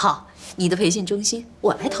好，你的培训中心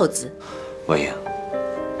我来投资。婉莹，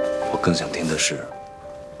我更想听的是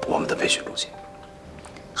我们的培训中心。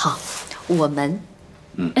好，我们，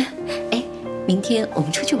哎，明天我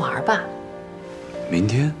们出去玩吧。明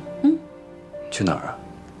天？去哪儿啊？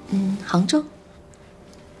杭州。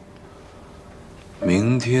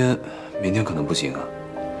明天可能不行啊。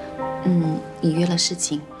你约了事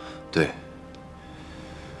情。对。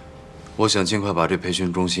我想尽快把这培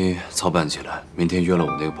训中心操办起来。明天约了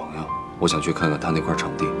我那个朋友，我想去看看他那块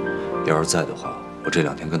场地。要是在的话，我这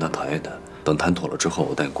2天跟他谈一谈。等谈妥了之后，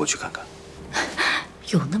我带你过去看看。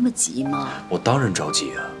有那么急吗？我当然着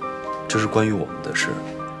急啊，这是关于我们的事。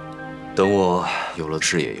等我有了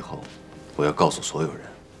事业以后，我要告诉所有人，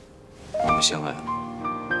我们相爱了。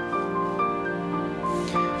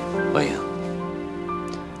婉莹，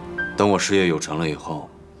等我事业有成了以后，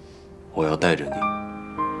我要带着你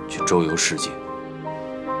去周游世界。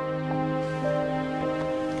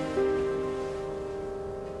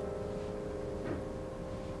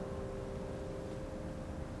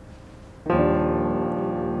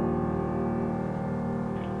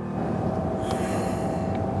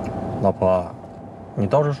老婆，你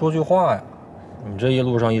倒是说句话呀！你这一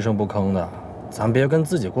路上一声不吭的，咱别跟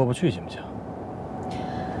自己过不去，行不行？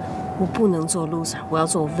我不能做 loser， 我要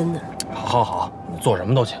做 winner。好，你做什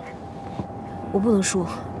么都行。我不能输。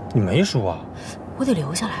你没输啊！我得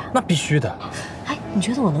留下来。那必须的。哎，你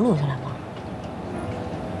觉得我能留下来吗？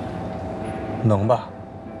能吧？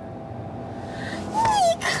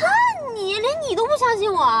你看你，连你都不相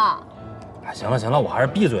信我。哎，行了，我还是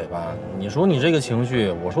闭嘴吧。你说你这个情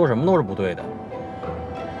绪，我说什么都是不对的。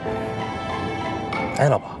哎，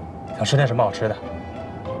老婆，想吃点什么好吃的？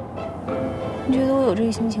你觉得我有这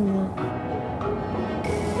个心情吗？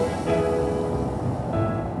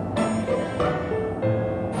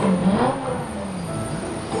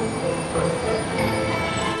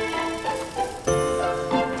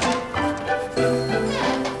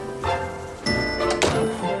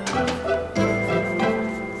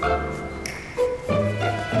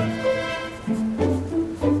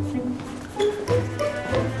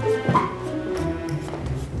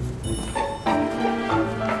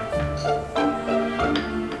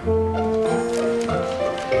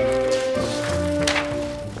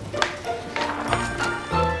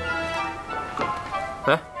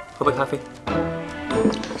喝杯咖啡。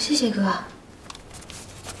谢谢哥。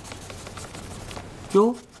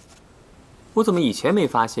哟，我怎么以前没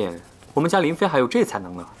发现我们家林飞还有这才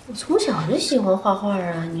能呢？我从小就喜欢画画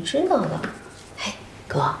啊，你知道的。哎，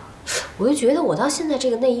哥，我就觉得我到现在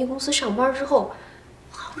这个内衣公司上班之后，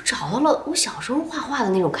我找到了我小时候画画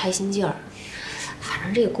的那种开心劲儿。反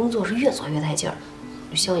正这个工作是越做越带劲儿，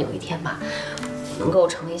就希望有一天吧，我能够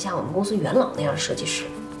成为像我们公司元老那样的设计师。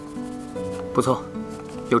不错。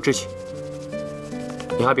有志气，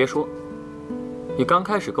你还别说，你刚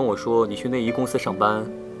开始跟我说你去内衣公司上班，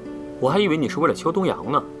我还以为你是为了邱东阳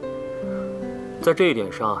呢。在这一点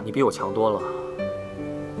上，你比我强多了。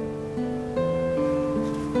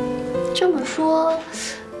这么说，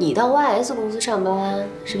你到 YS 公司上班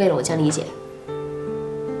是为了我江丽姐？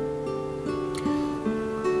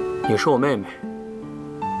你是我妹妹，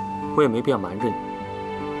我也没必要瞒着你。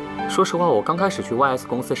说实话，我刚开始去 YS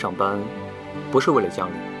公司上班。不是为了江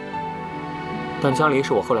离，但江离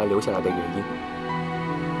是我后来留下来的原因。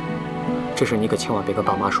这事你可千万别跟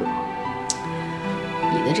爸妈说。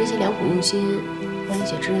你的这些良苦用心，江离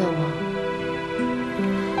姐知道吗？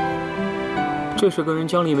这事跟人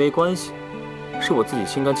江离没关系，是我自己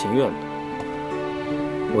心甘情愿的。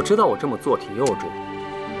我知道我这么做挺幼稚的。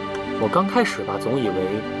我刚开始吧，总以为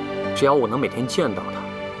只要我能每天见到他，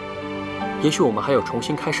也许我们还有重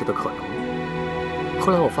新开始的可能。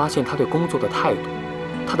后来我发现他对工作的态度，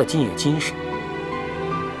他的敬业精神，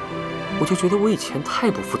我就觉得我以前太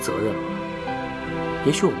不负责任了。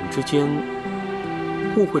也许我们之间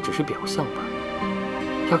误会只是表象吧，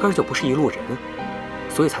压根儿就不是一路人，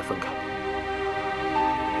所以才分开。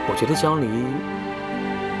我觉得江离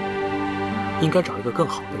应该找一个更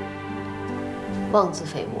好的人。妄自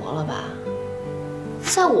菲薄了吧？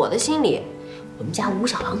在我的心里，我们家吴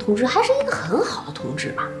小郎同志还是一个很好的同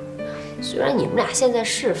志吧。虽然你们俩现在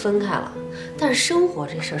是分开了，但是生活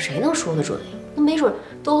这事儿谁能说得准呀？那没准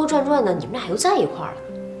兜兜转转的，你们俩又在一块儿了，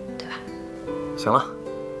对吧？行了，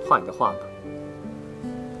换你就换吧。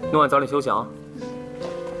弄完早点休息啊。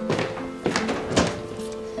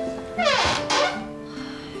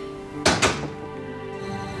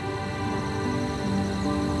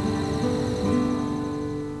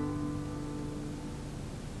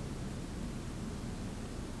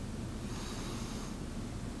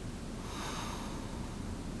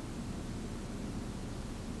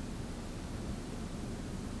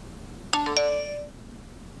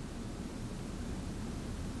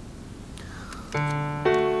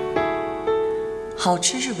好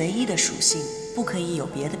吃是唯一的属性，不可以有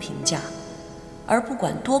别的评价，而不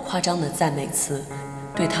管多夸张的赞美词，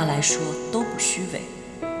对他来说都不虚伪。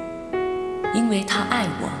因为他爱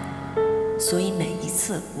我，所以每一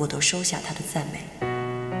次我都收下他的赞美，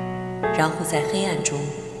然后在黑暗中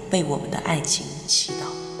为我们的爱情祈祷。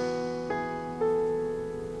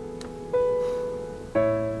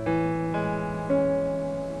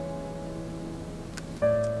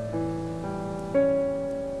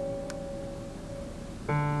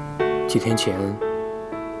几天前，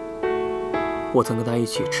我曾跟他一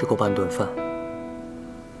起吃过半顿饭。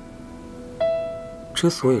之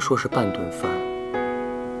所以说是半顿饭，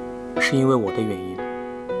是因为我的原因，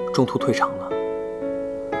中途退场了。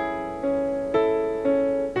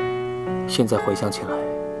现在回想起来，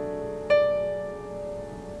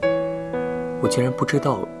我竟然不知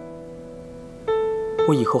道，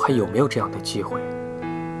我以后还有没有这样的机会，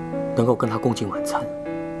能够跟他共进晚餐。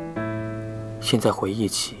现在回忆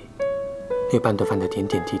起那半顿饭的点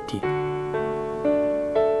点滴滴，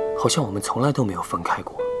好像我们从来都没有分开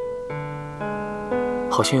过，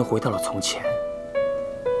好像又回到了从前。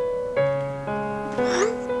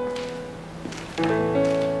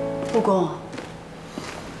护工，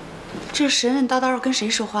这神神叨叨跟谁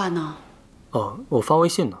说话呢？哦，我发微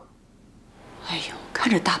信呢。哎呦，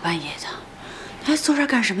看着大半夜的，你还坐这儿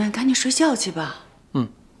干什么？赶紧睡觉去吧。嗯，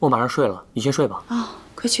我马上睡了，你先睡吧。啊，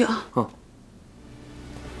快去啊。嗯。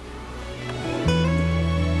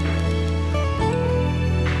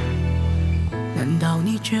难道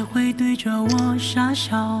你却会对着我傻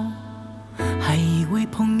笑？还以为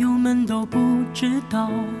朋友们都不知道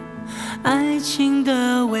爱情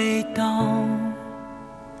的味道，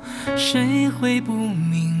谁会不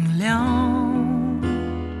明了？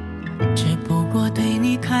只不过对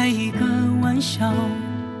你开一个玩笑，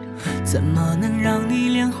怎么能让你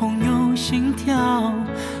脸红又心跳？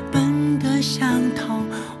笨得像逃，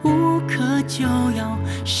无可救药，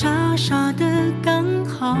傻傻的刚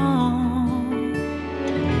好。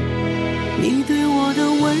你对我的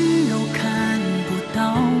温柔看不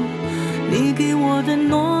到，你给我的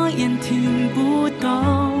诺言听不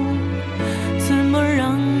到，怎么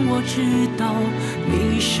让我知道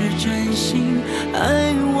你是真心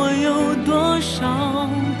爱我有多少？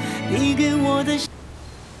你给我的小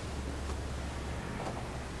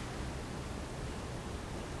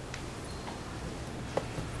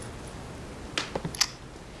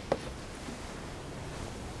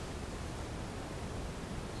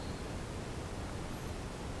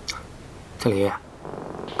李，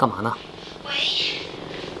干嘛呢？喂。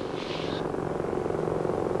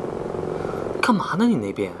干嘛呢？你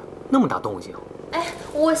那边那么大动静？哎，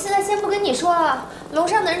我现在先不跟你说了，楼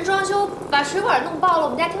上的人装修把水管弄爆了，我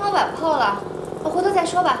们家天花板破了，我回头再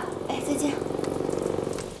说吧。哎，再见。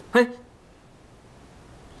哎。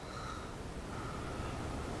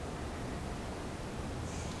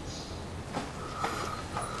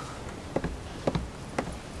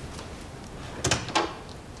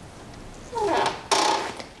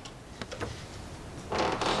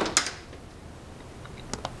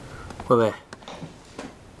喂喂，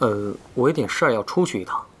我有点事儿要出去一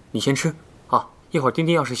趟，你先吃啊。一会儿丁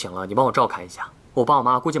丁要是醒了，你帮我照看一下。我爸我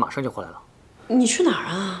妈估计马上就回来了。你去哪儿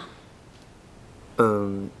啊？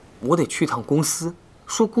我得去趟公司，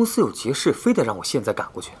说公司有急事，非得让我现在赶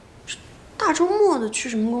过去。大周末的去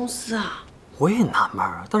什么公司啊？我也纳闷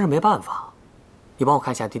儿，但是没办法。你帮我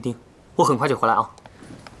看一下丁丁，我很快就回来啊。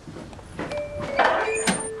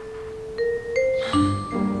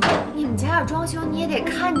你们家要装修，你也得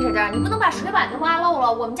看着点，你不能把水板都挖漏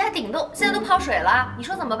了。我们家顶都现在都泡水了，你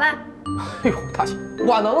说怎么办？哎呦，大姐，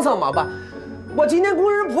我能怎么办？我今天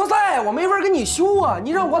工人不在，我没法给你修啊！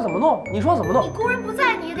你让我怎么弄？你说怎么弄？你工人不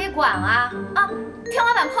在，你也得管啊！啊，天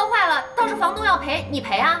花板泡坏了，到时候房东要赔，你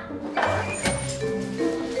赔啊！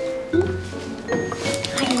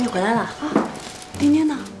阿姨，你回来了啊？丁丁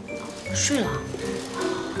呢？睡了。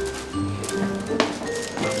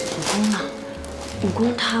武功呢？武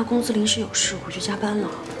功他公司临时有事，回去加班了。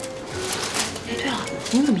哎，对了，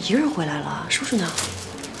您怎么一个人回来了？叔叔呢？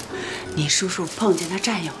你叔叔碰见他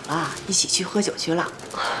战友了，一起去喝酒去了。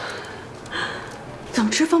怎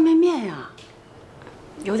么吃方便面呀？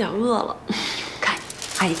有点饿了。看，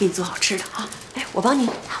阿姨给你做好吃的啊。哎，我帮你。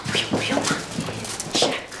不用了，是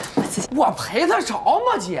我自己。我赔得着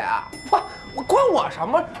吗，姐？我关我什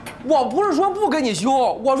么？我不是说不给你修，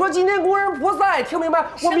我说今天工人不在，听明白？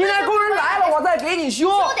我明天工人来了，我再给你修。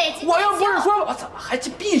我又不是说我怎么还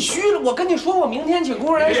必须了？我跟你说，我明天请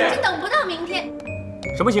工人。你等不到明天。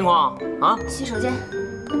什么情况啊？洗手间。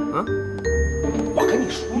嗯，我跟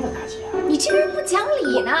你说了，大姐。你这个人不讲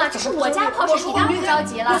理呢！这是我家泡水，你当然不着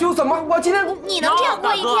急了。修怎么？我今天你能这样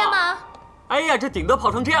过一天吗？哎呀，这顶都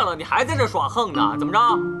泡成这样了，你还在这耍横呢？怎么着？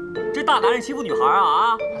这大男人欺负女孩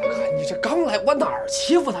啊？你这刚来，我哪儿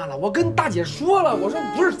欺负他了？我跟大姐说了，我说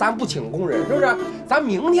不是咱不请工人，是不是？咱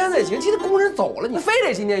明天再请。今天工人走了，你非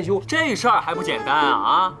得今天修，这事儿还不简单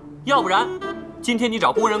啊？要不然，今天你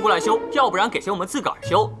找工人过来修，要不然改天我们自个儿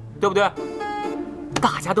修，对不对？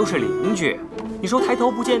大家都是邻居，你说抬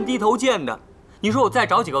头不见低头见的，你说我再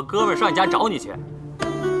找几个哥们上你家找你去，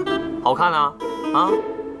好看啊？啊？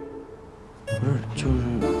不是，就是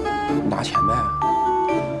拿钱呗。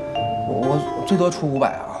我最多出500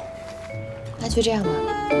啊。那就这样吧。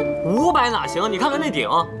500哪行？你看看那顶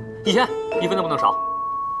，1000，一分都不能少。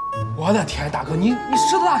我的天，大哥，你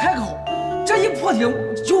狮子大开口，这一破顶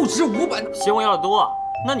就值500。希望要的多，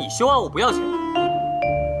那你修啊，我不要钱。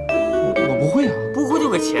我不会啊。不会就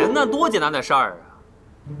给钱呢，多简单的事儿啊。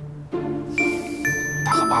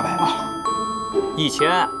大哥800啊。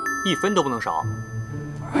1000，一分都不能少。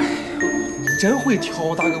哎，你真会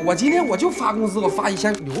挑，大哥，我今天我就发工资，我发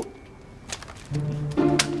1000留。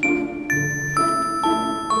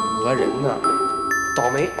讹人呢，倒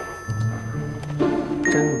霉，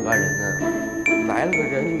真讹人呢！来了个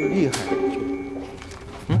人就厉害。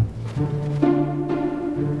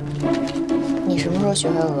你什么时候学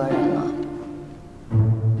会讹人了？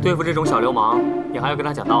对付这种小流氓，你还要跟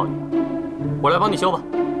他讲道理？我来帮你修吧。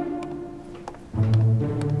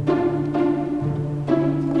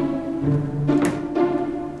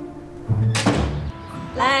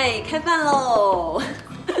来，开饭喽！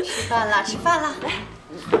吃饭了，吃饭了，来。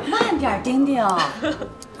慢点，丁丁。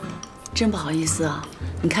真不好意思啊，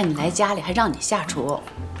你看你来家里还让你下厨。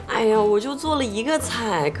哎呀，我就做了1个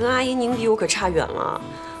菜，跟阿姨您比我可差远了。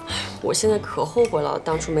我现在可后悔了，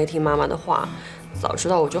当初没听妈妈的话，早知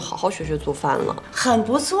道我就好好学学做饭了。很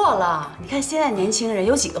不错了，你看现在年轻人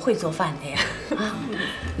有几个会做饭的呀？啊，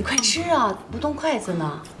你快吃啊，不动筷子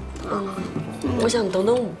呢。我想等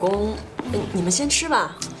等武功，你们先吃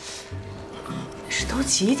吧。这都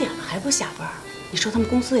几点了还不下班？你说他们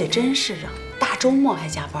公司也真是啊，大周末还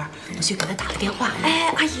加班。我去给他打个电话。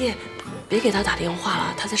哎，阿姨，别给他打电话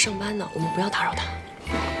了，他在上班呢，我们不要打扰他。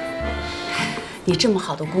你这么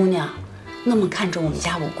好的姑娘，那么看重我们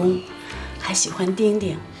家武功，还喜欢丁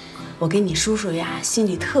丁，我跟你叔叔呀心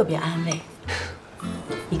里特别安慰。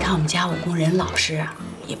你看我们家武功人老实，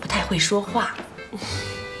也不太会说话。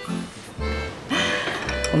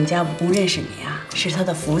我们家武功认识你啊，是他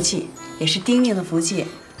的福气，也是丁丁的福气，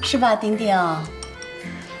是吧，丁丁？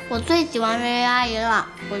我最喜欢薇薇阿姨了，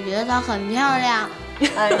我觉得她很漂亮。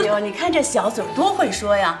哎呦，你看这小嘴多会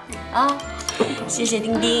说呀！啊，谢谢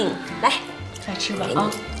丁丁，来，快吃吧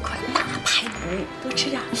啊！快大排骨，多吃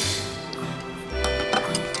点。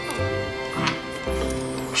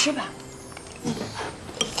吃吧。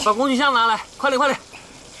把工具箱拿来，快点快点。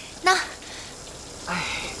那，哎，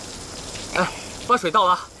把水倒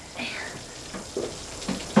了啊。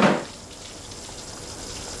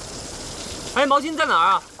哎，毛巾在哪儿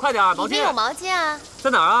啊？快点，毛巾。里面有毛巾啊。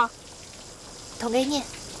在哪儿啊？捅给你。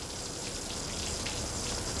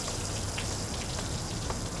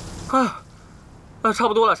差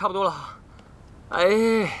不多了，差不多了。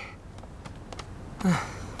哎，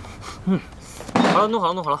好了，弄好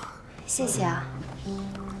了，弄好了。谢谢啊。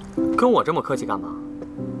跟我这么客气干嘛？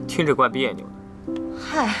听着怪别扭的。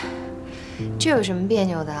嗨，这有什么别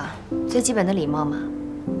扭的？最基本的礼貌嘛。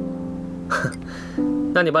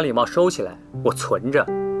那你把礼貌收起来，我存着。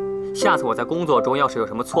下次我在工作中要是有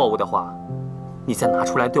什么错误的话，你再拿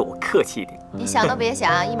出来对我客气一点。你想都别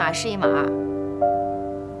想，一码是一码。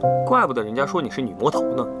怪不得人家说你是女魔头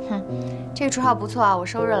呢。哼，这个绰号不错啊，我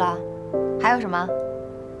收着了。还有什么？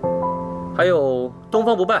还有东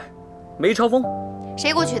方不败、梅超风。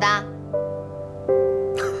谁给我取的？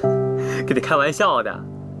跟你开玩笑的，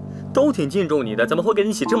都挺敬重你的，怎么会给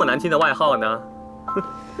你起这么难听的外号呢？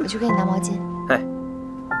我去给你拿毛巾。哎。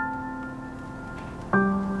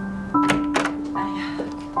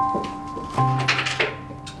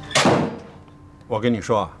我跟你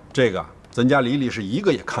说啊，这个咱家黎黎是一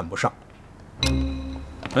个也看不上。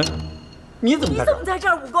哎，你怎么在这儿？你怎么在这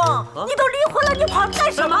儿，武功？你都离婚了，你跑这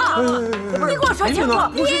干什么？你给我说清楚，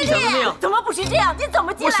不是你想的那样。怎么不是这样？你怎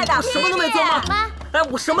么进来的？我什么都没做吗？妈，哎，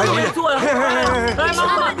我什么都没做呀！哎，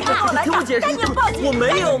妈，你听我解释，我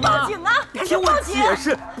没有嘛！报警啊！听我解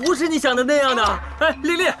释，不是你想的那样的。哎，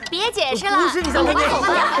丽丽，别解释了，不是你想的那样。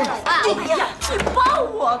哎呀，你抱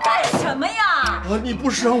我干什么呀？你不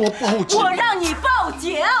是让我报警？我让你报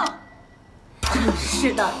警！真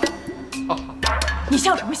是的，你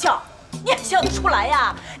笑什么笑？你还笑得出来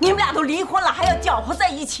呀？你们俩都离婚了，还要搅和在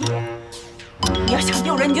一起。你要想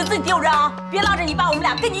丢人，你就自己丢人啊！别拉着你爸，我们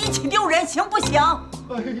俩跟你一起丢人，行不行？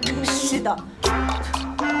是的。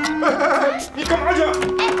你干嘛去？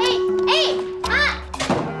妈！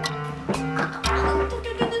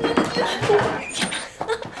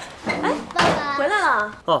哎，爸爸回来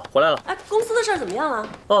了。哦，回来了。哎，公司的事儿怎么样了？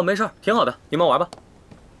哦，没事，挺好的，你们玩吧。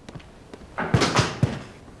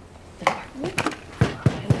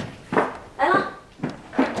来了。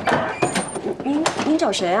您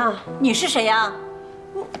找谁啊？你是谁呀？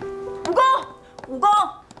武功，武功，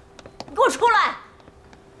你给我出来！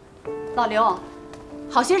老刘，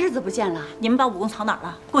好些日子不见了，你们把武功藏哪儿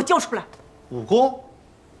了？给我揪出来！武功，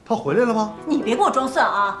他回来了吗？你别给我装蒜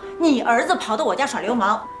啊！你儿子跑到我家耍流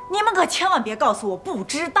氓，你们可千万别告诉我不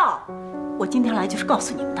知道。我今天来就是告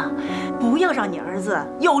诉你们的，不要让你儿子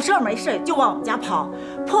有事没事就往我们家跑，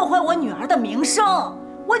破坏我女儿的名声。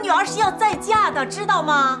我女儿是要再嫁的，知道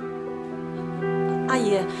吗？阿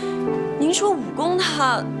姨，您说武功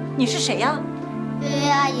他，你是谁呀？月月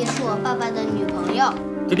阿姨是我爸爸的女朋友。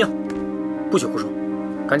婷婷，不许胡说，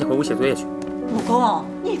赶紧回屋写作业去。武功，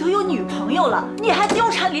你都有女朋友了，你还纠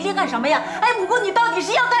缠琳琳干什么呀？哎，武功，你到底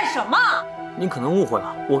是要干什么？您可能误会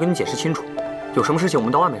了，我跟你解释清楚，有什么事情我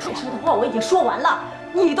们到外面说。说的话我已经说完了，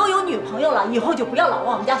你都有女朋友了，以后就不要老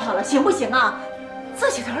往我们家跑了，行不行啊？自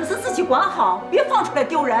己的儿子自己管好，别放出来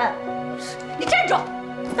丢人。你站住！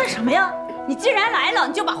干什么呀？你既然来了，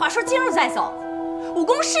你就把话说清楚再走。武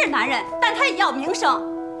功是男人，但他也要名声。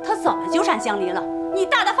他怎么纠缠江离了？你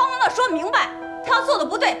大大方方的说明白。他要做的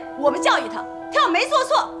不对，我们教育他；他要没做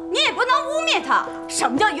错，你也不能污蔑他。什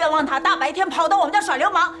么叫冤枉他？大白天跑到我们家耍流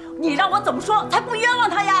氓，你让我怎么说才不冤枉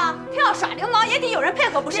他呀？他要耍流氓也得有人配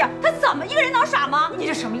合，不是？他怎么一个人能耍吗？你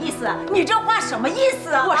这什么意思？你这话什么意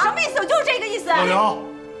思啊？我什么意思？我就是这个意思。老刘，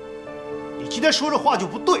你今天说这话就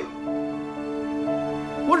不对。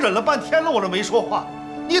我忍了半天了，我都没说话。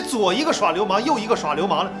你左一个耍流氓，右一个耍流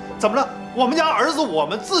氓的，怎么了？我们家儿子我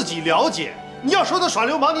们自己了解。你要说他耍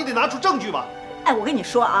流氓，你得拿出证据吧。哎，我跟你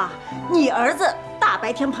说啊，你儿子大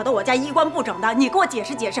白天跑到我家衣冠不整的，你给我解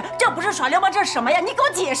释解释，这不是耍流氓，这是什么呀？你给我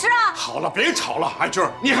解释啊！好了，别吵了，爱军，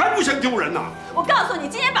你还不嫌丢人呢？我告诉你，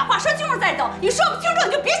今天把话说清楚再走。你说不清楚，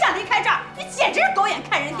你就别想离开这儿。你简直是狗眼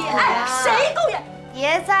看人低！哎，谁狗眼？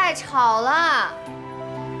别再吵了！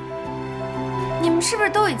你们是不是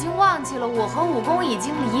都已经忘记了我和武功已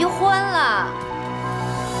经离婚了？